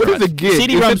 CD-ROMs, that's What is right. a gig?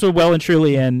 CD-ROMs were well and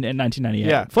truly in 1998.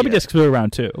 Yeah. Floppy Yeah. disks were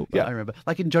around too. Yeah, I remember.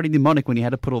 Like in Johnny Mnemonic when he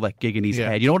had to put all that gig in his Yeah.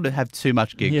 head. You don't want to have too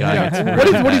much gig Yeah. going. Yeah.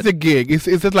 It's What is bad. a gig? Is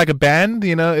it like a band?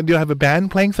 You know, do you have a band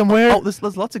playing somewhere? Oh, there's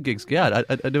lots of gigs. Yeah, I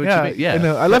know what yeah, you mean. Yeah, I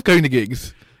know. I love going to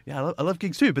gigs. Yeah, I love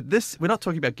gigs too. But we're not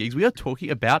talking about gigs. We are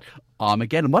talking about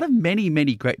Armageddon. One of many,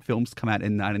 many great films to come out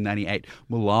in 1998.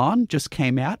 Mulan just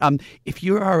came out. If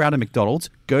you are around a McDonald's,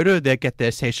 go to get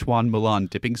their Szechuan Mulan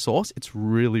dipping sauce. It's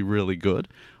really, really good.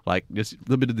 Like just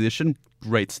limited edition,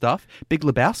 great stuff. Big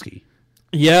Lebowski.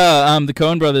 Yeah, the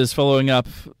Coen brothers following up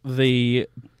the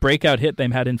breakout hit they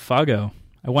had in Fargo.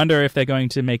 I wonder if they're going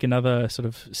to make another sort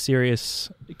of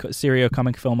serio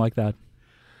comic film like that.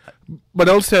 But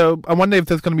also, I wonder if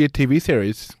there's going to be a TV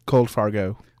series called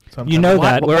Fargo. You know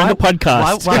Why- that. We're on the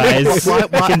podcast, guys. why-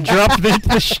 You can drop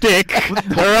the shtick.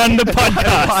 We're on the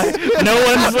podcast. No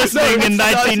one's listening in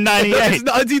 1998. It's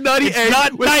 1998. It's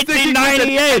not We're sticking with it.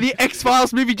 1998. And the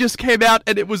X-Files movie just came out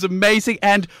and it was amazing.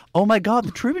 And oh my God,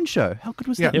 The Truman Show. How good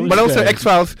was Yeah, that? It was but also good.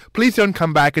 X-Files. Please don't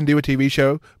come back and do a TV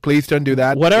show. Please don't do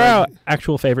that. What are our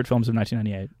actual favorite films of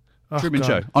 1998? Oh, Truman God.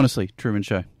 Show. Honestly, Truman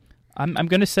Show. I'm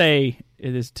going to say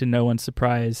it is, to no one's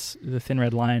surprise, The Thin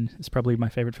Red Line is probably my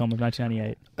favorite film of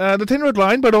 1998. The Thin Red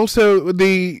Line, but also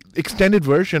the extended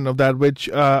version of that, which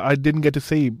I didn't get to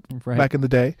see Right. back in the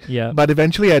day. Yeah. But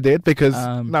eventually I did because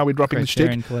now we're dropping the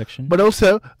Criterion stick. Collection. But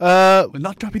also, We're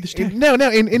not dropping the stick. no,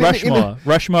 in Rushmore.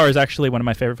 Rushmore is actually one of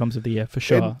my favorite films of the year, for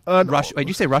sure. Wait, did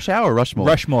you say Rush Hour or Rushmore?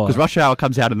 Rushmore. Because Rush Hour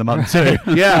comes out in the month too.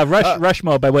 yeah,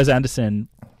 Rushmore by Wes Anderson,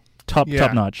 top Yeah.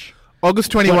 notch.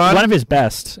 August One 21. of his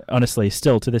best, honestly,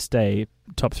 still to this day,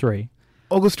 top 3.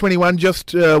 August 21,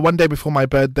 just one day before my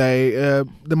birthday,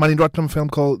 the Mani Ratnam film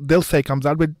called Dil Se comes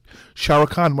out with Shah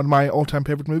Rukh Khan, one of my all-time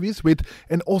favorite movies, with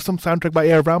an awesome soundtrack by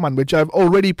A.R. Rahman, which I've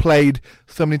already played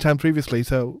so many times previously,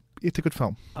 so it's a good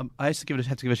film. I used to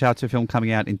have to give a shout out to a film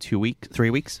coming out in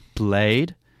 3 weeks.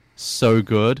 Blade. So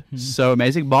good. So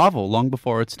amazing. Marvel, long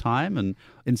before its time, and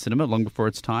in cinema, long before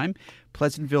its time.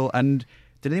 Pleasantville, and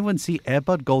did anyone see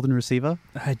Airbud Golden Receiver?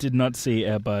 I did not see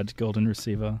Airbud Golden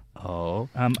Receiver. Oh.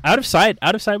 Out of Sight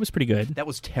was pretty good. That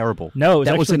was terrible. No, it was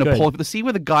that was actually an good. appalling. The scene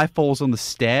where the guy falls on the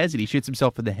stairs and he shoots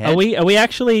himself in the head. Are we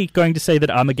actually going to say that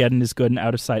Armageddon is good and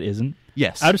Out of Sight isn't?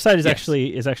 Yes. Out of Sight is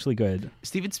Yes. actually good.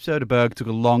 Steven Soderbergh took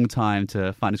a long time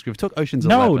to find his groove. It took Ocean's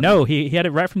No, 11. he had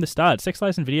it right from the start. Sex,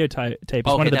 Lies, and Videotape is Okay,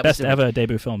 one of the that was best it. ever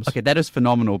debut films. Okay, that is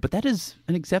phenomenal, but that is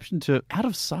an exception to Out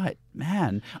of Sight.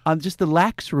 Man, just the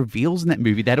lax reveals in that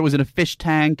movie that it was in a fish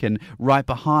tank and right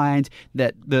behind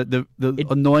that the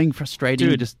annoying, frustrating,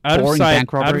 Dude, just Out of boring Sight,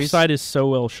 bank robberies. Out of Sight is so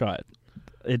well shot.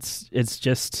 It's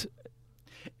just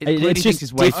Clearly it's thinks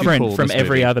just way too different cool, from this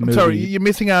every movie. other I'm movie. sorry, you're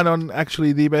missing out on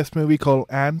actually the best movie called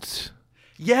Ants.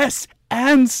 Yes,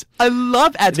 Ants. I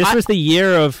love Ants. This was the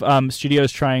year of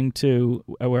studios trying to.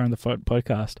 We're on the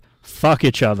podcast. Fuck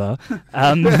each other. We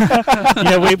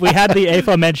had the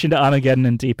aforementioned Armageddon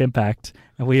and Deep Impact,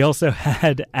 and we also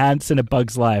had Ants and A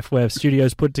Bug's Life, where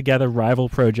studios put together rival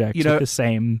projects with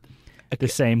the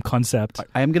same concept.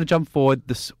 I am going to jump forward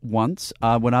this once.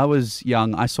 When I was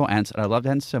young, I saw Ants, and I loved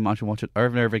Ants so much and watched it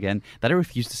over and over again that I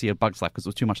refused to see A Bug's Life because it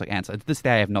was too much like Ants. To this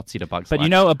day, I have not seen A Bug's Life.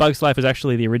 But A Bug's Life is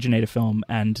actually the originator film,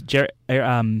 and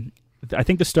I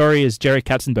think the story is Jerry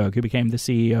Katzenberg, who became the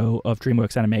CEO of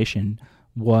DreamWorks Animation,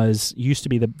 used to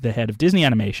be the head of Disney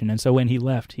Animation, and so when he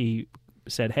left, he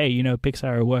said, hey,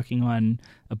 Pixar are working on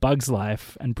A Bug's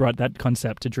Life, and brought that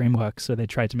concept to DreamWorks, so they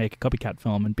tried to make a copycat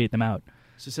film and beat them out.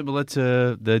 So similar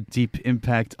to the Deep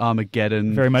Impact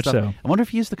Armageddon. Very much stuff. so. I wonder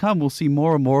if years to come we'll see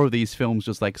more and more of these films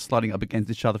just like sliding up against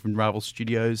each other from rival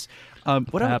studios.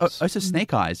 Also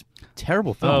Snake Eyes.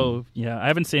 Terrible film. Oh, yeah. I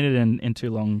haven't seen it in too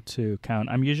long to count.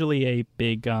 I'm usually a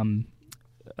big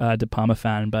De Palma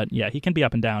fan, but yeah, he can be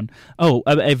up and down. Oh,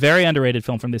 a very underrated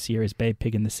film from this year is Babe,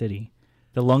 Pig in the City.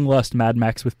 The long-lost Mad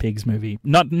Max with pigs movie.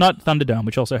 Not Thunderdome,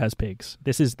 which also has pigs.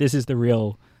 This is the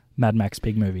real Mad Max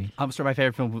pig movie. I'm sorry, my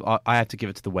favorite film, I have to give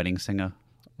it to The Wedding Singer.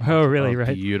 Oh, really?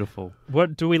 Right. Beautiful.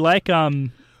 What do we like?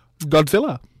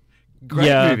 Godzilla. Great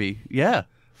Yeah. movie. Yeah.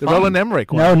 The Fun. Roland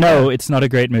Emmerich one. No, it's not a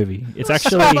great movie. It's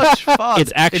actually so much fun.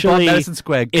 It's actually Madison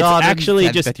Square it's Garden. actually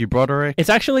just Matthew Broderick. It's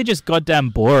actually just goddamn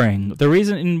boring. The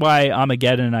reason why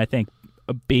Armageddon, I think,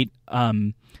 beat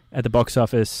at the box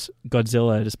office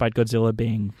Godzilla, despite Godzilla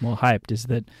being more hyped, is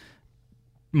that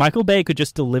Michael Bay could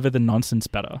just deliver the nonsense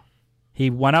better. He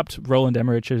one-upped Roland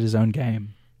Emmerich at his own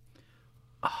game.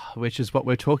 Which is what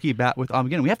we're talking about with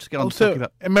Armageddon. We have to get on to talking Also,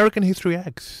 about American History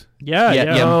X. Yeah.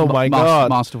 Oh my God.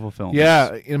 Masterful film.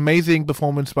 Yeah, an amazing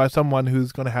performance by someone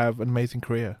who's going to have an amazing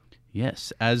career.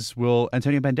 Yes, as will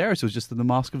Antonio Banderas, who was just in The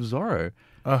Mask of Zorro.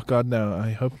 Oh God, no!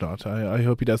 I hope not. I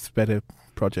hope he does better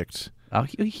projects.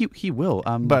 He will.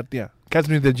 But yeah,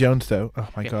 Catherine Zeta-Jones though. Oh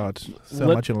my God, so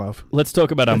Let- much in love. Let's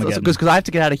talk about Armageddon. Because I have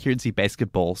to get out of here and see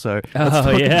basketball. So let's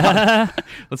Oh, talk yeah.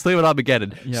 let's talk about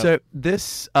Armageddon. Yep. So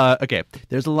this, okay,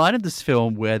 there's a line in this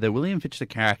film where the William Fichtner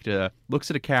character looks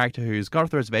at a character who's got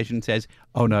off the reservation and says,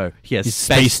 "Oh no, he has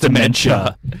space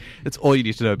dementia." That's all you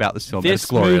need to know about this film. This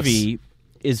It's glorious. movie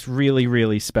is really,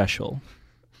 really special.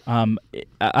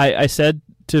 I said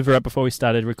to Verrett before we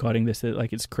started recording this that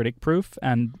like it's critic proof,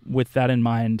 and with that in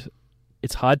mind,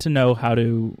 it's hard to know how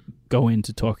to go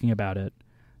into talking about it.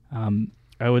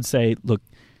 I would say, look,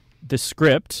 the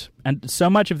script and so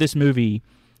much of this movie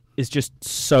is just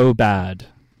so bad,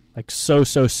 like so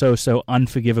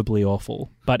unforgivably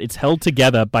awful. But it's held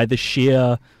together by the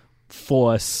sheer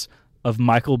force of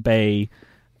Michael Bay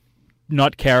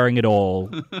not caring at all,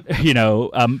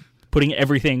 putting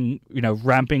everything,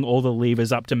 ramping all the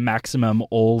levers up to maximum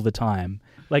all the time.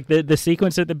 Like the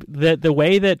sequence of the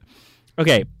way that,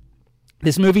 okay,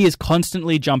 this movie is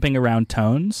constantly jumping around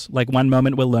tones. Like one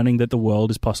moment we're learning that the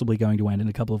world is possibly going to end in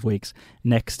a couple of weeks.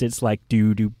 Next it's like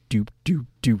blue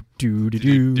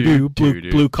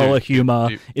collar humor.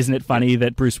 Isn't it funny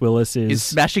that Bruce Willis He's is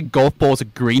smashing golf balls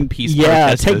at Greenpeace. yeah,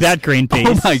 protesters. take that Greenpeace.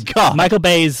 Oh my God. Michael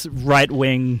Bay's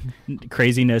right-wing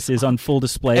craziness is on full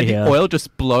display And here. the oil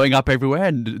just blowing up everywhere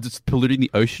and just polluting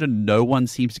the ocean, and no one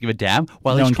seems to give a damn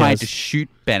while No he's one trying cares. to shoot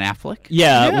Ben Affleck.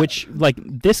 Yeah, which, like,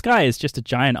 this guy is just a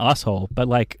giant asshole, but,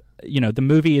 like, the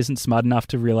movie isn't smart enough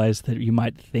to realize that you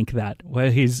might think that.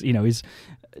 Where he's.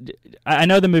 I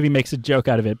know the movie makes a joke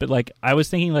out of it, but, like, I was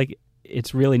thinking, like,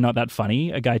 it's really not that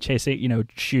funny. A guy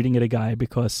shooting at a guy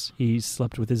because he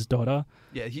slept with his daughter.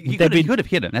 Yeah, he They'd could have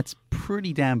hit him. That's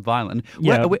pretty damn violent.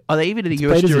 Yeah. Are they even in a It's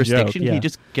US played as a jurisdiction? joke, Can yeah. you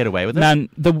just get away with it? Man,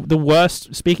 the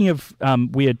worst. Speaking of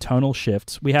weird tonal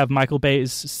shifts, we have Michael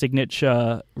Bay's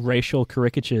signature racial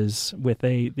caricatures with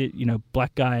a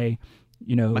black guy.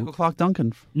 Michael Clark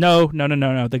Duncan. No.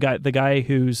 The guy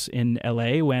who's in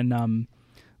L.A. when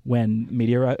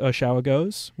Meteor Shower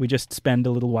goes. We just spend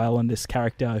a little while on this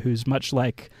character who's much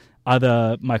like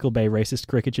other Michael Bay racist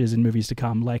caricatures in movies to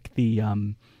come, like the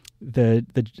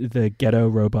ghetto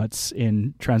robots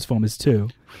in Transformers 2.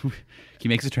 He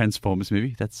makes a Transformers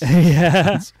movie. That's Yeah.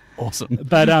 that's awesome.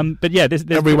 But yeah, this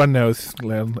Everyone knows,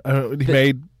 Glenn. He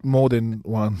made more than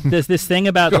one. There's this thing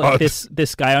about like, God.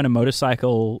 this guy on a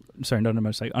motorcycle. Sorry, not on a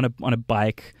motorcycle. On a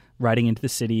bike, riding into the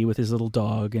city with his little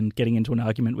dog and getting into an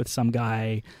argument with some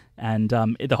guy. And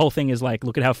the whole thing is like,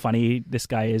 look at how funny this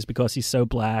guy is because he's so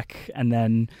black. And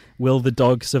then will the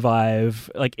dog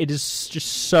survive? Like, it is just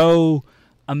so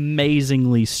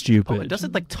amazingly stupid.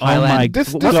 Doesn't like Oh my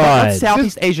This- what God.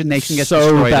 Southeast Asian nation gets So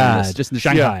destroyed in bad. this? Just in the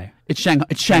Shanghai. It's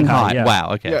Shanghai. yeah.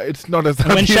 Wow. Okay. Yeah, it's not as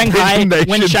when Shanghai nation,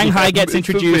 gets it's a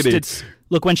introduced, city.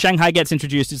 when Shanghai gets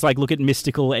introduced, it's like look at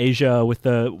mystical Asia with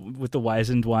the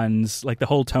wizened ones, like the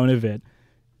whole tone of it.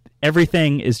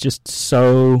 Everything is just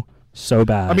so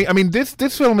bad. I mean, this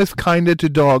film is kinder to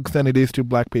dogs than it is to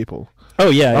black people. oh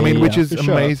yeah, I mean, yeah, which is for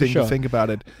sure, amazing for sure. to think about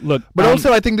it. Look, But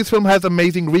also, I think this film has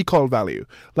amazing recall value.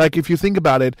 Like, if you think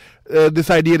about it,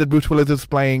 this idea that Bruce Willis is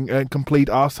playing a complete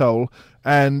arsehole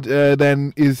and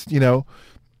then is, if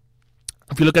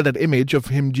you look at that image of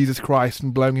him, Jesus Christ,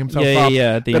 and blowing himself Yeah, up,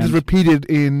 yeah, at the that is end. repeated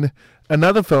in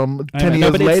another film I 10 know,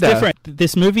 years but later. it's different.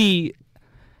 This movie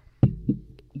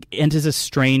enters a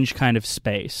strange kind of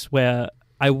space where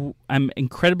I'm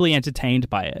incredibly entertained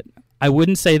by it. I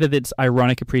wouldn't say that it's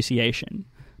ironic appreciation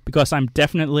because I'm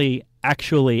definitely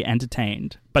actually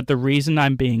entertained. But the reason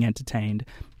I'm being entertained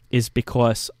is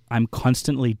because I'm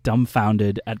constantly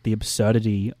dumbfounded at the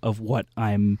absurdity of what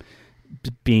I'm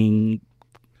being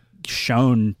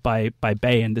shown by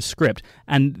Bay in the script.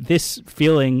 And this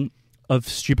feeling of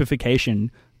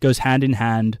stupefaction goes hand in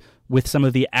hand with some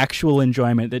of the actual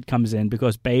enjoyment that comes in,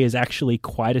 because Bay is actually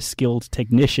quite a skilled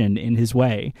technician in his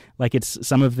way. Like, it's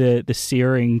some of the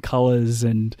searing colors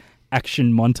and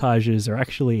action montages are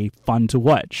actually fun to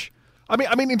watch.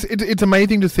 I mean, it's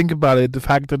amazing to think about it. The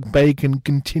fact that Bay can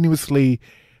continuously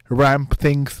ramp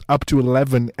things up to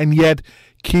 11 and yet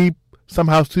keep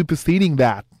somehow superseding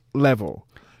that level.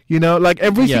 You know, like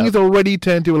everything is already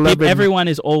turned to 11. Everyone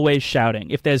is always shouting.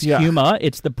 If there's humor,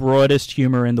 it's the broadest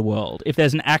humor in the world. If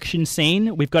there's an action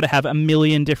scene, we've got to have a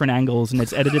million different angles, and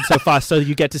it's edited so fast so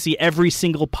you get to see every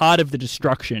single part of the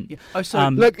destruction. Yeah. Oh, so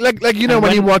like you know,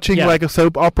 when you're watching like a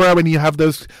soap opera, when you have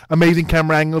those amazing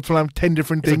camera angles from 10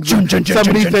 different things.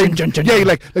 Somebody saying,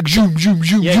 like zoom, zoom,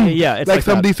 zoom, zoom. Yeah. It's like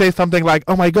somebody says something like,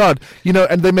 "Oh my god," you know,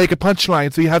 and they make a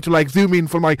punchline, so you have to like zoom in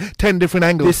from like 10 different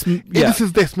angles. This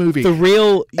is this movie. The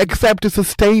real. Except to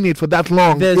sustain it for that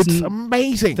long. It's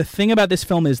amazing. The thing about this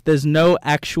film is there's no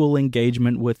actual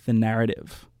engagement with the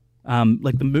narrative.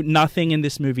 Nothing in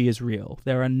this movie is real.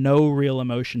 There are no real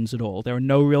emotions at all. There are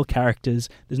no real characters.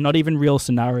 There's not even real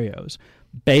scenarios.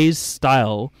 Bay's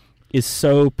style is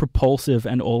so propulsive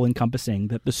and all-encompassing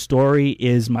that the story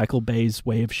is Michael Bay's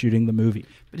way of shooting the movie.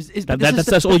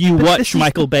 That's all you watch.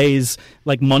 Michael Bay's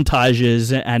like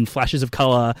montages and flashes of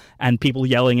color and people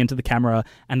yelling into the camera,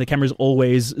 and the camera's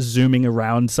always zooming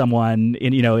around someone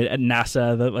in, you know, at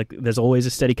NASA. There's always a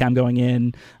Steadicam going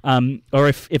in, or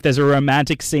if there's a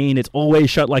romantic scene, it's always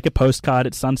shot like a postcard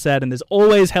at sunset, and there's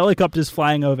always helicopters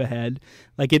flying overhead.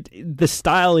 The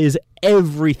style is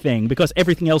everything, because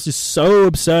everything else is so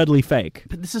absurdly fake.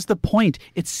 But this is the point.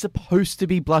 It's supposed to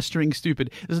be blustering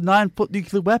stupid. There's a 9-foot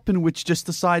nuclear weapon which just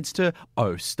decides to,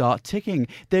 start ticking.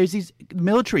 There's these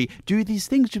military do these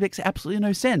things which makes absolutely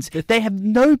no sense. They have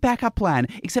no backup plan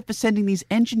except for sending these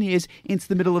engineers into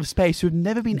the middle of space who have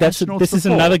never been astronauts This is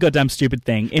before. another goddamn stupid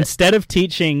thing. Instead of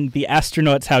teaching the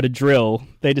astronauts how to drill,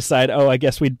 they decide, I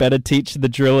guess we'd better teach the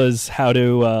drillers how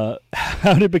to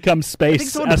become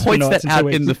space astronauts. I think someone points that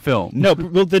out in the film. No,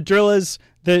 well, the drillers,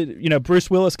 Bruce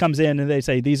Willis comes in and they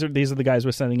say, these are the guys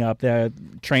we're sending up. They're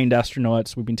trained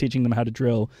astronauts. We've been teaching them how to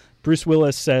drill. Bruce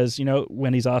Willis says,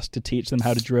 when he's asked to teach them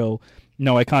how to drill,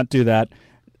 no, I can't do that.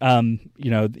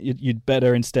 You'd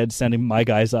better instead send my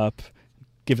guys up,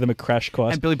 give them a crash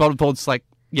course. And Billy Bob Thornton's like,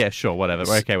 yeah, sure, whatever.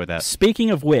 We're okay with that. Speaking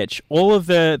of which, all of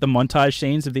the montage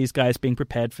scenes of these guys being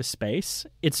prepared for space,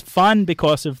 it's fun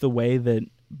because of the way that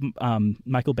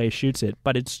Michael Bay shoots it,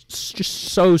 but it's just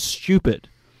so stupid.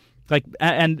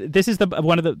 And this is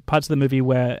one of the parts of the movie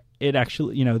where it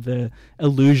actually, the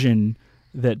illusion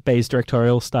that Bay's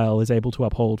directorial style is able to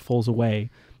uphold falls away,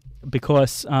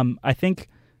 because I think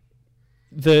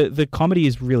the comedy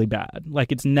is really bad.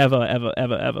 It's never, ever,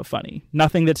 ever, ever funny.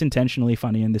 Nothing that's intentionally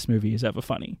funny in this movie is ever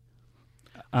funny.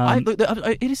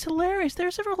 It is hilarious. There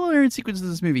are several hilarious sequences in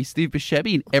this movie. Steve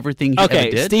Buscemi and everything he ever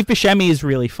did. Steve Buscemi is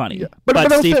really funny. Yeah.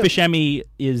 But Steve Buscemi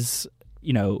is,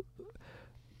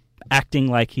 acting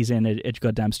like he's in a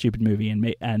goddamn stupid movie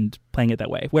and playing it that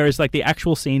way. Whereas the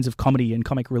actual scenes of comedy and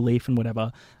comic relief and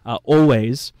whatever are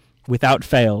always, without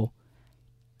fail,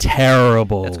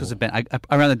 terrible. That's because of Ben.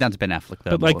 I round it down to Ben Affleck,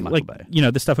 though.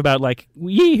 But the stuff about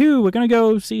yee-hoo, we're gonna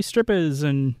go see strippers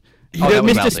and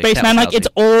Mr. Spaceman, it's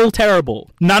all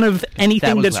terrible. None of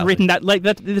anything that's written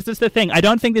this is the thing. I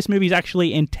don't think this movie is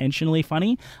actually intentionally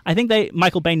funny. I think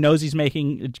Michael Bay knows he's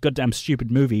making a goddamn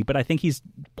stupid movie, but I think he's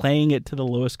playing it to the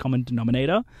lowest common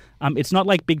denominator. It's not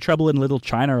like Big Trouble in Little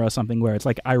China or something where it's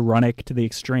ironic to the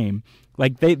extreme.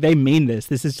 They mean this.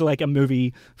 This is a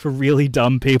movie for really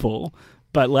dumb people.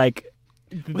 But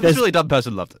this really dumb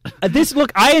person loved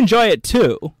it. I enjoy it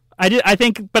too. I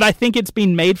think it's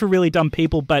been made for really dumb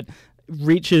people, but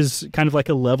reaches kind of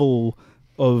a level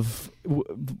of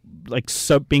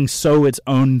being so its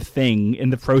own thing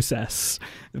in the process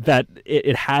that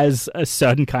it has a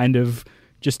certain kind of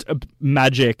just a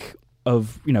magic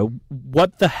of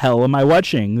what the hell am I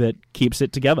watching that keeps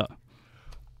it together.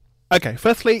 Okay,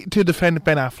 firstly, to defend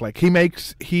Ben Affleck,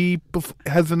 he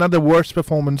has another worst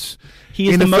performance. He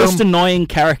is the most annoying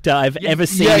character I've ever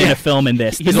seen in a film in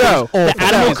this. The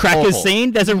animal crackers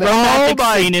scene, there's a romantic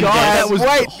scene in this. That was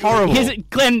horrible.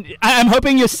 Glenn, I'm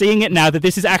hoping you're seeing it now that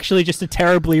this is actually just a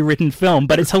terribly written film,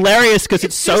 but it's hilarious because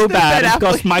it's so bad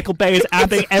because Michael Bay is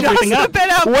amping everything up.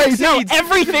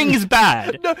 Everything is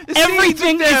bad.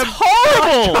 Everything is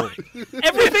horrible.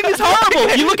 Everything is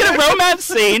horrible. You look at a romance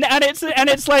scene and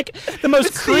it's the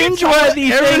most cringeworthy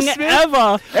thing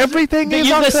ever. Everything is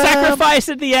The awesome. sacrifice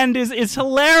at the end is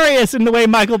hilarious in the way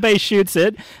Michael Bay shoots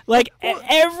it. Like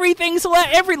everything's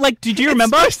did you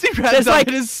remember? It's supposed to be There's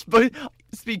random. It is supposed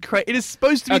to be It is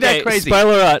supposed to be that crazy.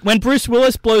 Spoiler alert. When Bruce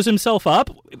Willis blows himself up,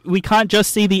 we can't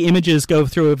just see the images go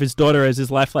through of his daughter as his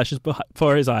life flashes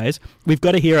before his eyes. We've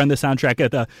got to hear on the soundtrack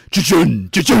the cha-chun,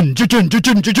 cha-chun, cha-chun,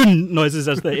 cha-chun, cha-chun noises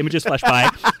as the images flash by.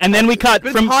 And then we cut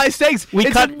But from it's high stakes. we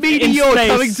It's cut a meteor in space.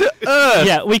 coming to Earth.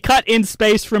 Yeah, we cut in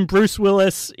space from Bruce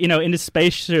Willis, in his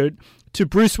spacesuit, to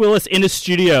Bruce Willis in a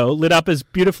studio, lit up as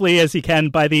beautifully as he can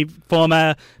by the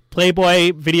former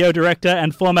Playboy video director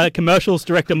and former commercials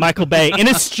director Michael Bay in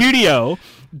a studio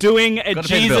doing a Gotta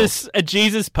pay the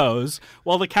Jesus pose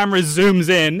while the camera zooms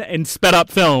in sped up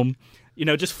film.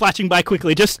 Just flashing by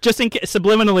quickly, just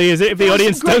subliminally, as if the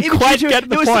audience don't quite get the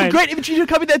There was point. some great imagery to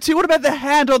come in there too. What about the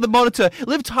hand on the monitor?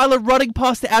 Liv Tyler running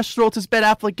past the astronauts as Ben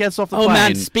Affleck gets off the plane. Oh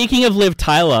man, speaking of Liv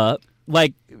Tyler,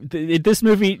 this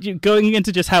movie, going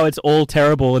into just how it's all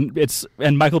terrible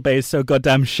and Michael Bay is so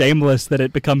goddamn shameless that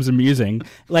it becomes amusing.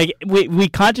 We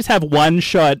can't just have one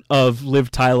shot of Liv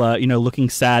Tyler,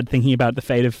 looking sad, thinking about the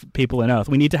fate of people on Earth.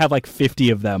 We need to have 50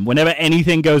 of them. Whenever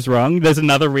anything goes wrong, there's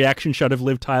another reaction shot of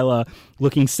Liv Tyler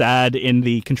looking sad in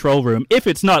the control room. If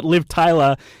it's not Liv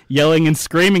Tyler yelling and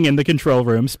screaming in the control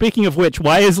room. Speaking of which,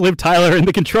 why is Liv Tyler in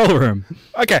the control room?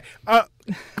 Okay,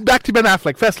 back to Ben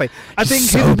Affleck. Firstly, I think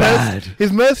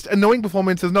his most annoying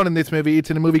performance is not in this movie. It's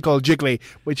in a movie called Jiggly,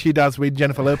 which he does with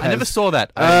Jennifer Lopez. I never saw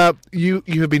that. You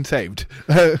have been saved.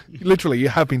 Literally, you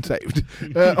have been saved.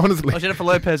 Honestly. Oh, Jennifer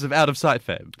Lopez of Out of Sight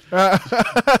fame.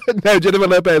 No, Jennifer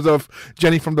Lopez of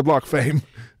Jenny from the Block fame.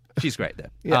 She's great there.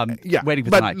 Yeah, Waiting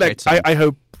for but Tonight. Great song. I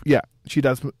hope, she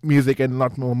does music and a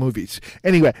lot more movies.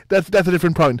 Anyway, that's a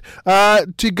different point.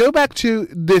 To go back to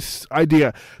this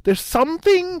idea, there's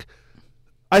something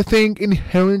I think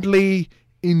inherently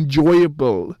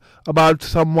enjoyable about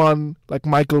someone like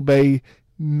Michael Bay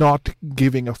not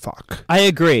giving a fuck. I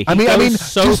agree. I mean,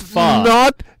 so just far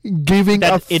not giving a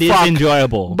that fuck. it is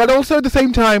enjoyable. But also at the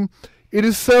same time, it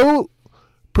is so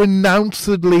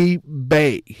pronouncedly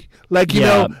Bay.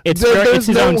 It's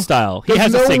his own style. He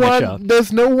has a signature.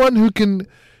 There's no one who can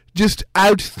just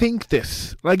outthink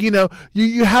this.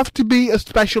 You have to be a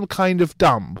special kind of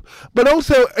dumb, but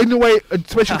also in a way a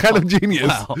special kind of genius.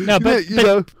 Wow. No,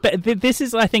 but this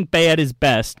is, I think, Bay at his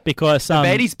best because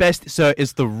Bay at his best, sir,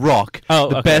 is The Rock.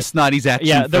 The best 90s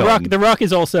action film. The Rock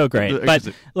is also great,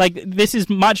 but this is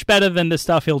much better than the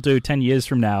stuff he'll do 10 years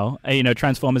from now.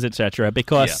 Transformers, etc.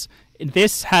 Because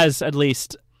this has at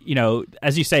least,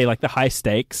 as you say, the high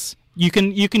stakes. You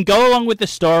can go along with the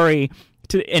story.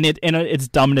 In its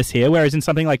dumbness here, whereas in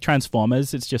something like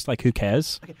Transformers, it's just who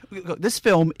cares? Okay, look, this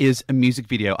film is a music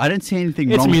video. I don't see anything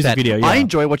wrong It's a with music that. video, yeah. I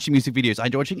enjoy watching music videos. I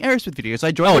enjoy watching Aerosmith videos. I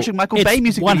enjoy watching Michael Bay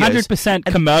music videos. 100%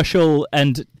 commercial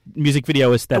and music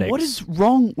video aesthetics. And what is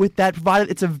wrong with that,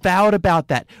 provided it's avowed about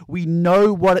that? We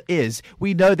know what it is.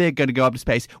 We know they're going to go up to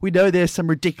space. We know there's some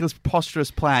ridiculous,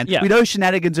 preposterous plan. Yeah. We know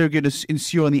shenanigans are going to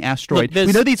ensue on the asteroid. Look,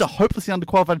 we know these are hopelessly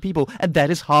underqualified people, and that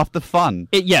is half the fun.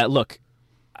 Look,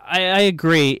 I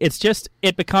agree. It's just,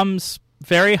 it becomes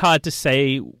very hard to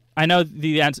say. I know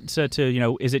the answer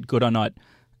to, is it good or not,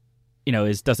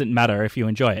 doesn't matter if you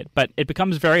enjoy it. But it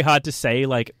becomes very hard to say,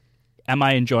 am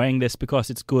I enjoying this because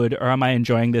it's good, or am I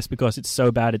enjoying this because it's so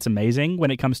bad it's amazing,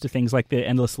 when it comes to things like the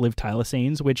endless Liv Tyler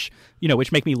scenes, which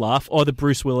make me laugh, or the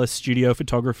Bruce Willis studio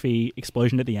photography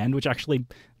explosion at the end, which actually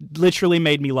literally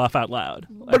made me laugh out loud.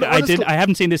 I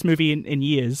haven't seen this movie in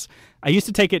years. I used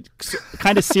to take it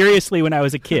kind of seriously when I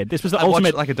was a kid. This was the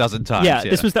ultimate, watched it a dozen times. Yeah,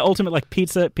 this was the ultimate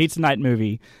pizza night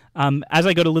movie. As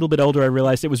I got a little bit older, I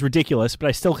realized it was ridiculous, but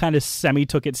I still kind of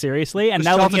semi-took it seriously. And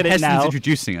now looking at it now,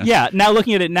 introducing us. Yeah, now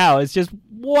looking at it now, it's just,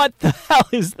 what the hell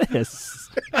is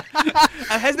this?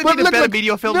 Has there been a better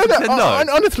media film? No.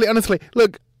 Honestly,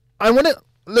 look,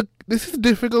 this is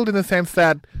difficult in the sense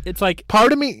that It's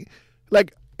part of me,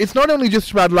 it's not only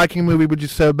just about liking a movie which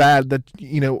is so bad that,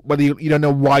 whether you don't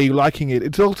know why you're liking it.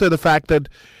 It's also the fact that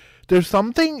there's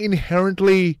something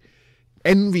inherently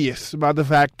envious about the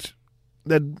fact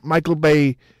that Michael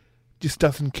Bay just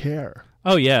doesn't care.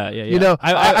 Oh yeah.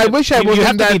 I wish I wasn't you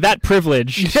have to be that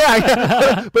privileged.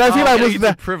 Yeah, but I feel I was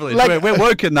that privileged. We're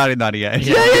woke in 1998.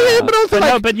 Yeah, but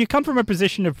also but you come from a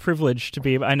position of privilege to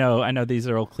be. I know these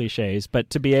are all cliches, but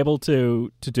to be able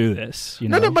to do this,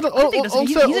 No, but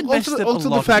also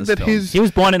the fact that he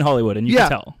was born in Hollywood, and you can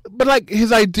tell. But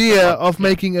his idea of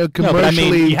making a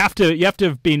commercially, you have to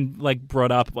have been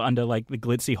brought up under the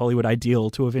glitzy Hollywood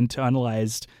ideal to have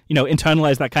internalized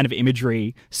that kind of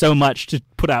imagery so much to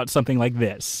put out something like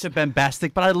this. So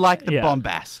bombastic, but I like the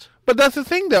bombast. But that's the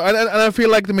thing, though, and I feel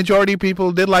like the majority of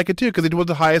people did like it too, because it was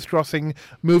the highest-grossing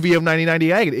movie of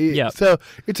 1998. Yeah. So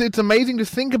it's amazing to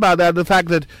think about that, the fact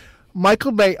that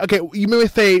Michael Bay. Okay, you may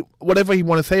say whatever you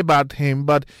want to say about him,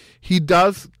 but he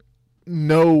does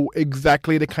know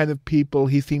exactly the kind of people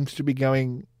he seems to be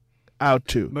going out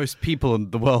to. Most people in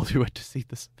the world who went to see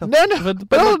this film.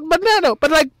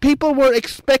 But like people were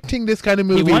expecting this kind of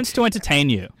movie. He wants to entertain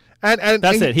you. And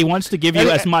That's it. He wants to give you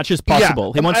as much as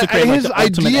possible. Yeah. He wants to create his like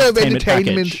the ultimate idea of entertainment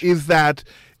entertainment package. is that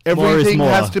More is everything more.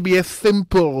 has to be as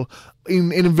simple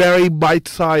in very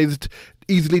bite-sized,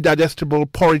 easily digestible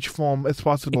porridge form as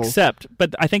possible.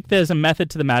 But I think there's a method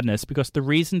to the madness, because the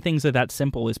reason things are that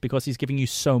simple is because he's giving you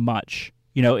so much.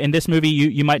 You know, in this movie,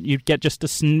 you get just a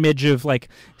smidge of like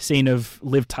scene of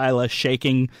Liv Tyler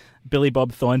shaking Billy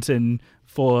Bob Thornton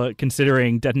for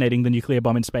considering detonating the nuclear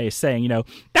bomb in space, saying, you know,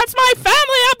 that's my family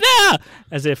up there,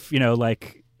 as if, you know,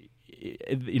 like,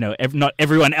 you know, not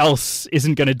everyone else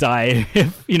isn't going to die.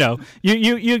 If you know,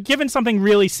 you're given something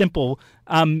really simple,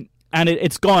 and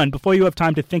it's gone before you have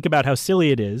time to think about how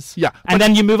silly it is. Yeah, and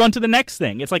then you move on to the next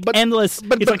thing. It's like endless.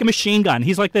 but- It's like a machine gun.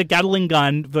 He's like the Gatling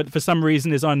gun, but for some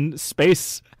reason is on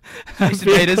space.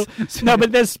 Invaders. No,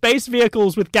 but there's space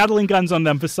vehicles with Gatling guns on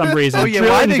them for some reason. Oh yeah, why are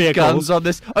Drilling there vehicles. guns on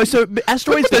this? Oh, so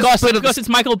asteroids Because it's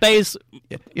Michael Bay's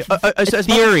so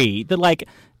theory that like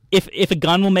if a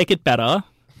gun will make it better,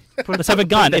 let's have a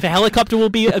gun. If a helicopter will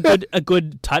be a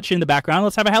good touch in the background,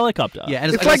 let's have a helicopter. Yeah,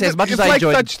 and It's like I like say, as much it's as I like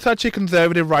enjoyed, such a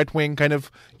conservative right-wing kind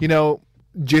of, you know,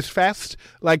 jizz fest,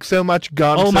 like so much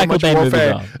guns, Oh, so Michael much Bay movie,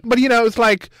 warfare. though. But you know, it's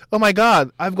like, oh my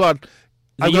God,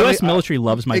 The U.S. military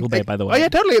loves Michael Bay, by the way. Oh yeah,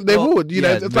 totally. They Well, would. You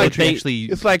yeah, know, the it's like military actually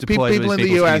it's like deploys people those in the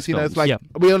vehicles to U.S. these You know, it's films.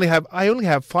 like I only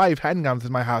have 5 handguns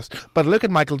in my house, but look at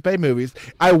Michael Bay movies.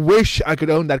 I wish I could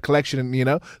own that collection. You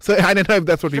know, so I don't know if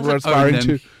that's what people are Doesn't own aspiring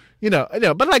them. to. You know,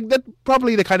 but like that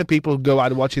probably the kind of people who go out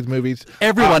and watch his movies.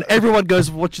 everyone goes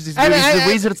and watches these and- movies. and-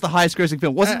 The reason it's the highest grossing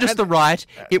film wasn't just the right;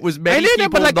 it was I many know, people.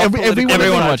 but like not everyone,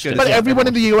 Everyone watched it. But Yeah, everyone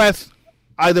in the U.S.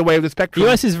 either way of the The spectrum.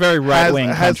 U.S. is very right-wing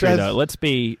has- country, has- though. Let's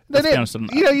be Then honest on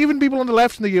that. you know, even people on the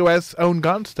left in the U.S. own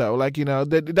guns, though. Like, you know,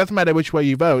 it doesn't matter which way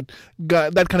you vote.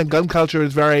 That kind of gun culture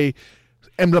is very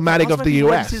emblematic That's of why the people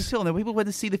went to see U.S. this film. There were people went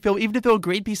to see the film, even if they were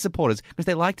Greenpeace supporters, because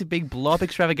they liked a big blob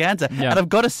extravaganza. Yeah. And I've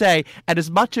got to say, and as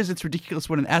much as it's ridiculous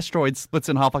when an asteroid splits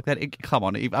in half like that, come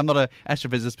on, I'm not an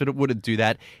astrophysicist, but it wouldn't do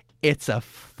that. It's a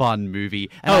fun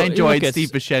movie, and I enjoyed look, Steve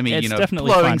Buscemi, it's you know,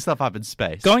 definitely blowing fun. stuff up in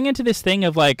space. Going into this thing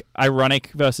of like ironic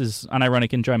versus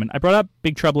unironic enjoyment, I brought up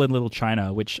Big Trouble in Little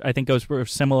China, which I think goes for a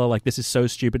similar, like, this is so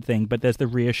stupid thing, but there's the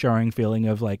reassuring feeling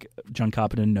of like John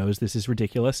Carpenter knows this is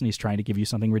ridiculous and he's trying to give you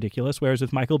something ridiculous. Whereas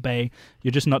with Michael Bay,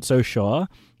 you're just not so sure.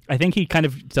 I think he kind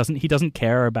of doesn't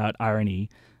care about irony.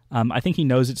 I think he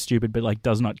knows it's stupid, but like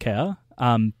does not care.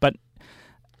 But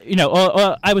you know,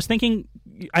 or I was thinking,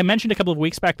 I mentioned a couple of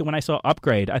weeks back that when I saw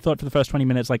Upgrade, I thought for the first 20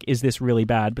 minutes, like, is this really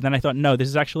bad? But then I thought, no, this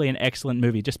is actually an excellent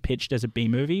movie, just pitched as a B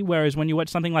movie. Whereas when you watch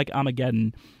something like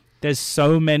Armageddon, there's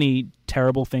so many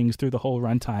terrible things through the whole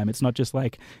runtime. It's not just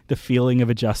like the feeling of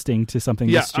adjusting to something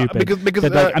Yeah, that's stupid. because,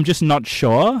 that, like, I'm just not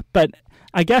sure. But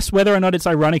I guess whether or not it's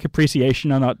ironic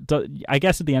appreciation or not, I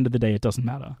guess at the end of the day, it doesn't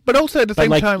matter. But also at the But same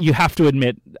like, time, you have to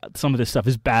admit some of this stuff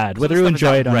is bad, Some whether of you the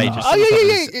stuff is enjoy it or outrageous. not. Some oh of the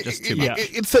yeah, stuff yeah, is just too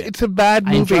much. it's a bad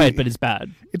I movie. enjoy it, but it's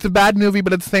bad. It's a bad movie,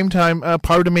 but at the same time,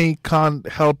 part of me can't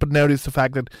help but notice the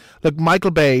fact that, look,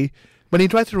 Michael Bay, when he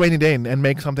tries to rein it in and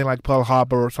make something like Pearl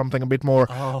Harbor or something a bit more,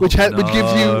 which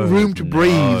gives you room to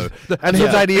breathe, and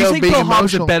his idea You of think being Pearl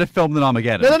Harbor's a emotional. better film than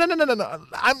Armageddon? No.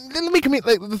 Let me commit.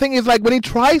 Like, the thing is, like, when he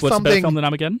tries What's a better something, film than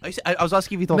Armageddon? I was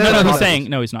asking if you thought. No, No, no, he's no. saying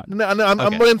no, he's not. Okay.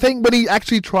 but I'm saying when he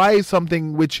actually tries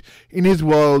something which in his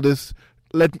world is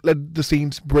let the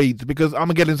scenes breathe, because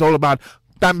Armageddon is all about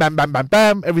bam, bam, bam, bam,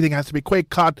 bam. Everything has to be quick,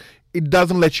 cut. It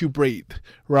doesn't let you breathe,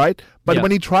 right? But Yeah.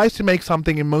 when he tries to make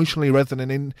something emotionally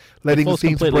resonant in letting the falls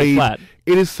scenes completely breathe, flat.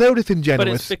 it is so But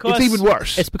disingenuous. it's because It's even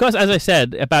worse. It's because, as I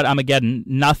said about Armageddon,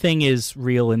 nothing is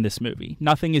real in this movie.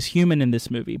 Nothing is human in this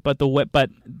movie. But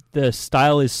the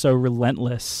style is so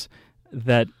relentless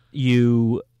that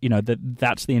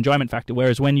that's the enjoyment factor.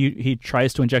 Whereas when he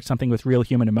tries to inject something with real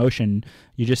human emotion,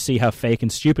 you just see how fake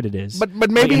and stupid it is. But Like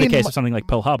maybe in the in case Mi- of something like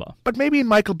Pearl Harbor. But maybe in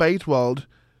Michael Bay's world,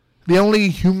 the only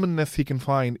humanness he can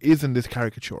find is in this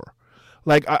caricature.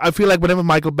 Like, I feel like whenever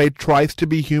Michael Bay tries to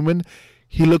be human,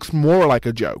 he looks more like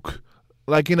a joke.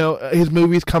 Like, you know, his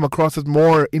movies come across as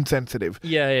more insensitive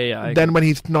Yeah. than when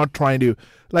he's not trying to.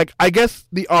 Like, I guess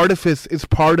the artifice is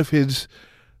part of his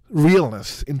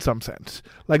realness in some sense.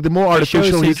 Like, the more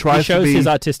artificial he tries he shows to be. his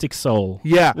artistic soul.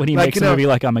 Yeah, when he like, makes you a know, movie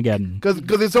like Armageddon.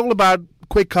 Because it's all about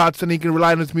quick cuts, and he can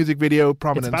rely on his music video It's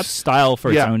prominence. about style for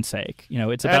its Yeah. own sake.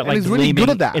 It's And- about and like he's really gleaming. good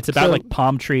at that. It's about So- like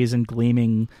palm trees and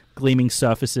gleaming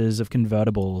surfaces of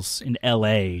convertibles in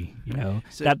L.A.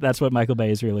 So- That's what Michael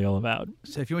Bay is really all about.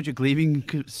 So if you want your gleaming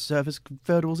surface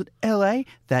convertibles in LA,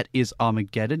 that is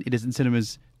Armageddon. It is in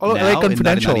cinemas Oh, now LA in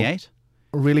Confidential. 1998.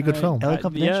 A really good film. LA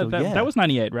Confidential, yeah. That was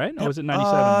 98, right? Or was it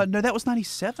 97? No, that was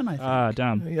 97, I think. Ah,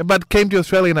 damn. Yeah, but came to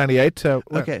Australia in 98, so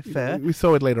Okay, fair. we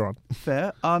saw it later on.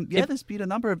 Fair. There's been a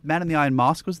number of Man in the Iron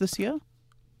Mask was this year.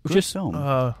 Good Just film.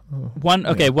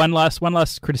 one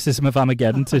last criticism of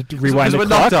Armageddon to rewind the we're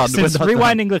not clock. done, Since we're not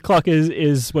rewinding the clock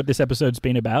is what this episode's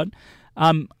been about.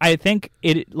 I think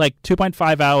it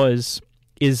 2.5 hours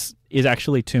is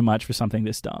actually too much for something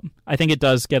this dumb. I think it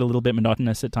does get a little bit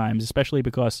monotonous at times, especially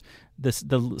because the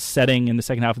setting in the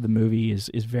second half of the movie is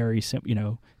very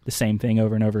the same thing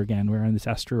over and over again. We're on this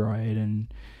asteroid and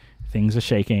things are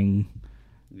shaking.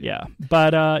 Yeah,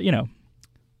 but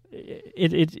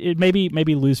it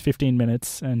maybe lose 15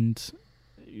 minutes and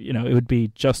it would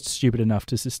be just stupid enough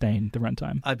to sustain the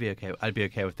runtime. I'd be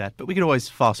okay with that. But we could always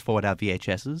fast forward our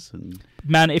VHSs and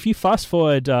Man, if you fast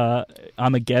forward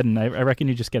Armageddon, I reckon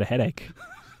you just get a headache.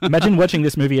 Imagine watching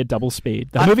this movie at double speed.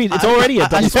 The movie it's already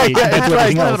at double speed yeah, compared to that's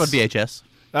everything I have it on else. VHS.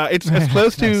 It's as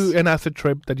close to an acid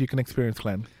trip that you can experience,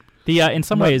 Glenn. In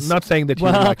some ways, Not saying that you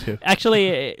would well, like to.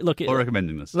 actually, look, Or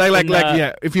recommending this.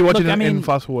 Yeah, if you watch look, it I mean, in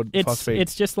fast forward, fast it's speed.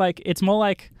 it's just like it's more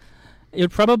like it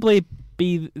would probably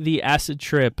be the acid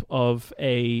trip of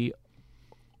a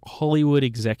Hollywood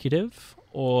executive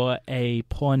or a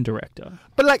porn director.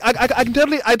 But I can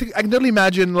totally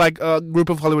imagine like a group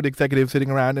of Hollywood executives sitting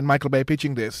around and Michael Bay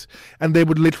pitching this, and they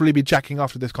would literally be jacking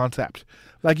off to this concept.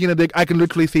 Like I can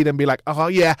literally see them be like, oh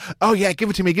yeah, give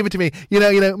it to me.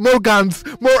 More guns,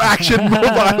 more action, more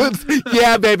violence.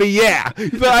 Yeah, baby, yeah.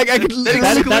 So I can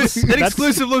An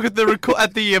exclusive look at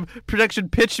the production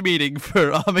pitch meeting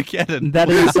for Armageddon. That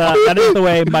is the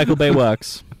way Michael Bay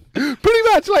works. pretty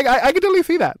much like I can totally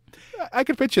see that. I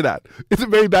can picture that. It's a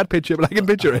very bad picture, but I can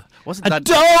picture it. Wasn't I that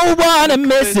don't want to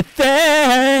miss a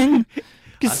thing,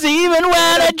 'cause even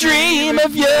when I dream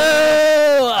of you,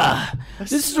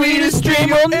 the sweetest dream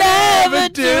will never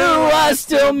do. I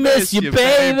still miss you,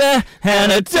 baby,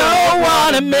 and I don't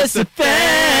want to miss a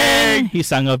thing. He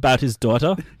sang about his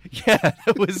daughter. Yeah,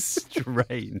 it was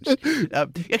strange.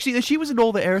 Actually, she was in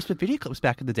all the Aerosmith video clips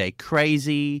back in the day.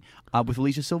 Crazy with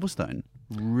Alicia Silverstone.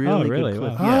 Really, really? good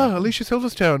clip. Wow. Yeah. Alicia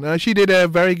Silverstone. She did a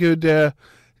very good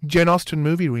Jane Austen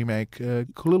movie remake,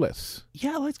 Clueless.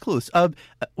 Yeah, that's cool.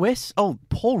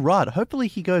 Paul Rudd. Hopefully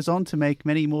he goes on to make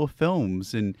many more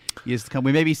films in years to come.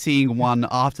 We may be seeing one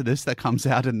after this that comes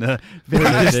out in the very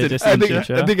distant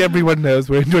future. I think everyone knows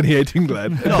we're in 2018,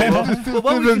 Glenn. No,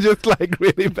 well, This is just like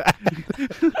really bad.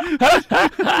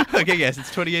 Okay, yes, it's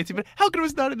 2018, but how good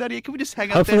was 1998? Can we just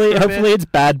hang out there for a Hopefully bit? it's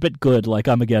bad but good, like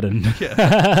Armageddon.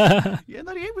 Yeah,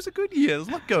 98 was a good year. There's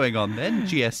a lot going on then.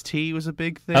 GST was a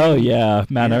big thing. Oh yeah,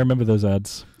 man, Yeah. I remember those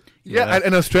ads. Yeah,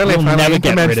 and Australia We'll finally never get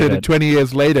rid implemented of it it. 20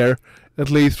 years later, at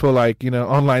least for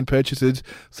online purchases.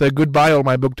 So goodbye all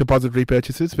my book depository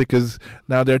purchases because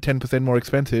now they're 10% more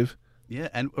expensive. Yeah,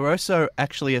 and we're also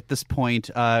actually at this point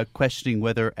questioning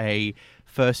whether a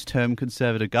first-term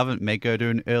Conservative government may go to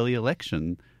an early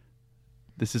election.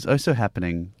 This is also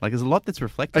happening. Like, there's a lot that's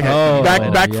reflecting. Okay, Oh,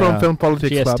 back yeah. from film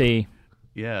politics. Bob. GST.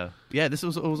 Yeah, this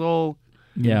was all.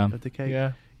 Yeah.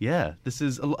 Okay. Yeah. This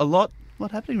is a lot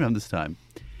happening around this time.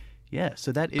 Yeah,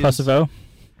 so that is Kosovo.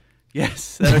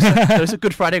 Yes, there's a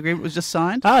Good Friday Agreement was just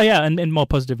signed. Oh yeah, and more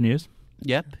positive news.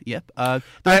 Yep.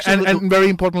 And very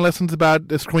important lessons about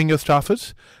screwing your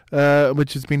staffers,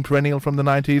 which has been perennial from the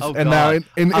 90s Oh, and God.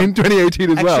 now in 2018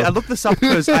 as Actually, well. I looked this up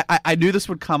because I knew this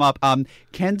would come up.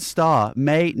 Ken Starr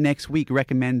may next week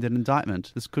recommend an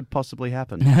indictment. This could possibly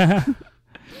happen.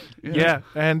 Yeah,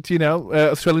 and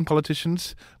Australian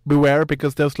politicians, beware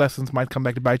because those lessons might come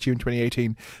back to bite you in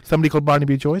 2018. Somebody called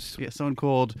Barnaby Joyce. Yeah, someone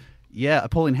called. Yeah,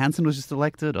 Pauline Hanson was just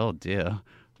elected. Oh dear.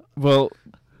 Well,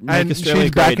 and Australia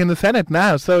she's back great. in the Senate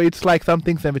now, so it's like some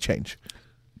things never change.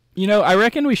 I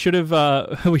reckon we should have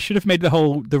made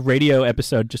the radio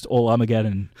episode just all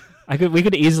Armageddon. We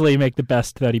could easily make the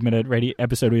best 30-minute radio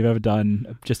episode we've ever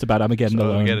done just about Armageddon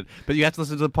alone. Get it. But you have to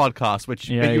listen to the podcast, which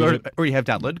Yeah, you you already have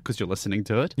downloaded because you're listening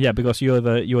to it. Yeah, because you are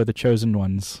the chosen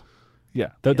ones.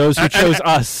 Yeah. Those who chose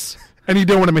us. And you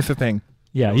don't want to miss a thing.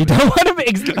 Yeah, you don't want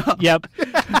to. Yep.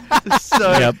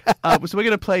 So, Yep. so we're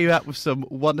going to play you out with some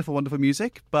wonderful, wonderful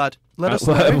music. But let us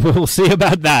know. We'll see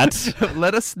about that.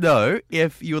 Let us know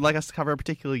if you would like us to cover a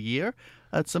particular year.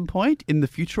 at some point in the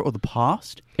future or the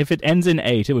past. If it ends in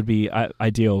 8, it would be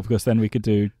ideal because then we could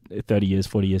do 30 years,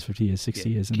 40 years, 50 years, 60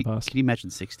 years in the past. Can you imagine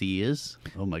 60 years?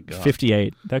 Oh my god.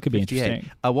 58. That could be 58.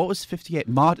 interesting. What was 58?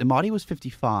 Marty was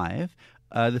 55.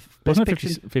 The best Wasn't it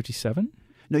picture. 57?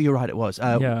 No, you're right. It was.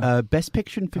 Yeah. Best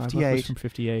picture in God, what was 58. from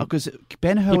 58. Because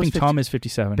Ben Hur was Peeping Tom is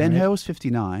 57. Ben right? Hur was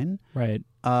 59. Right.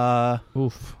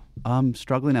 Oof. I'm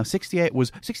struggling now. 68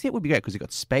 would be great because you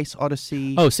got Space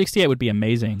Odyssey. Oh, 68 would be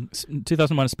amazing.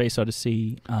 2001: A Space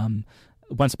Odyssey.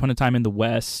 Once Upon a Time in the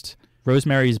West.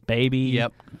 Rosemary's Baby.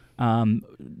 Yep.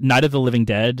 Night of the Living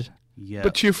Dead. Yeah.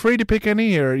 But you're free to pick any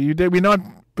year. We're not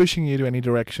pushing you to any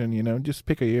direction, Just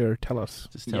pick a year. Tell us.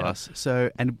 Just tell us.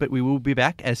 But we will be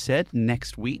back, as said,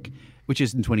 next week, which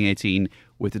is in 2018,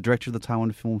 with the director of the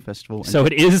Taiwan Film Festival. So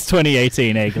it is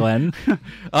 2018, eh, Glenn?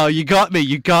 Oh, you got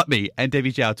me. And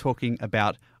Debbie Zhao talking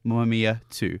about Mamma Mia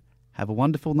 2. Have a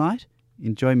wonderful night.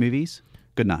 Enjoy movies.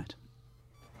 Good night.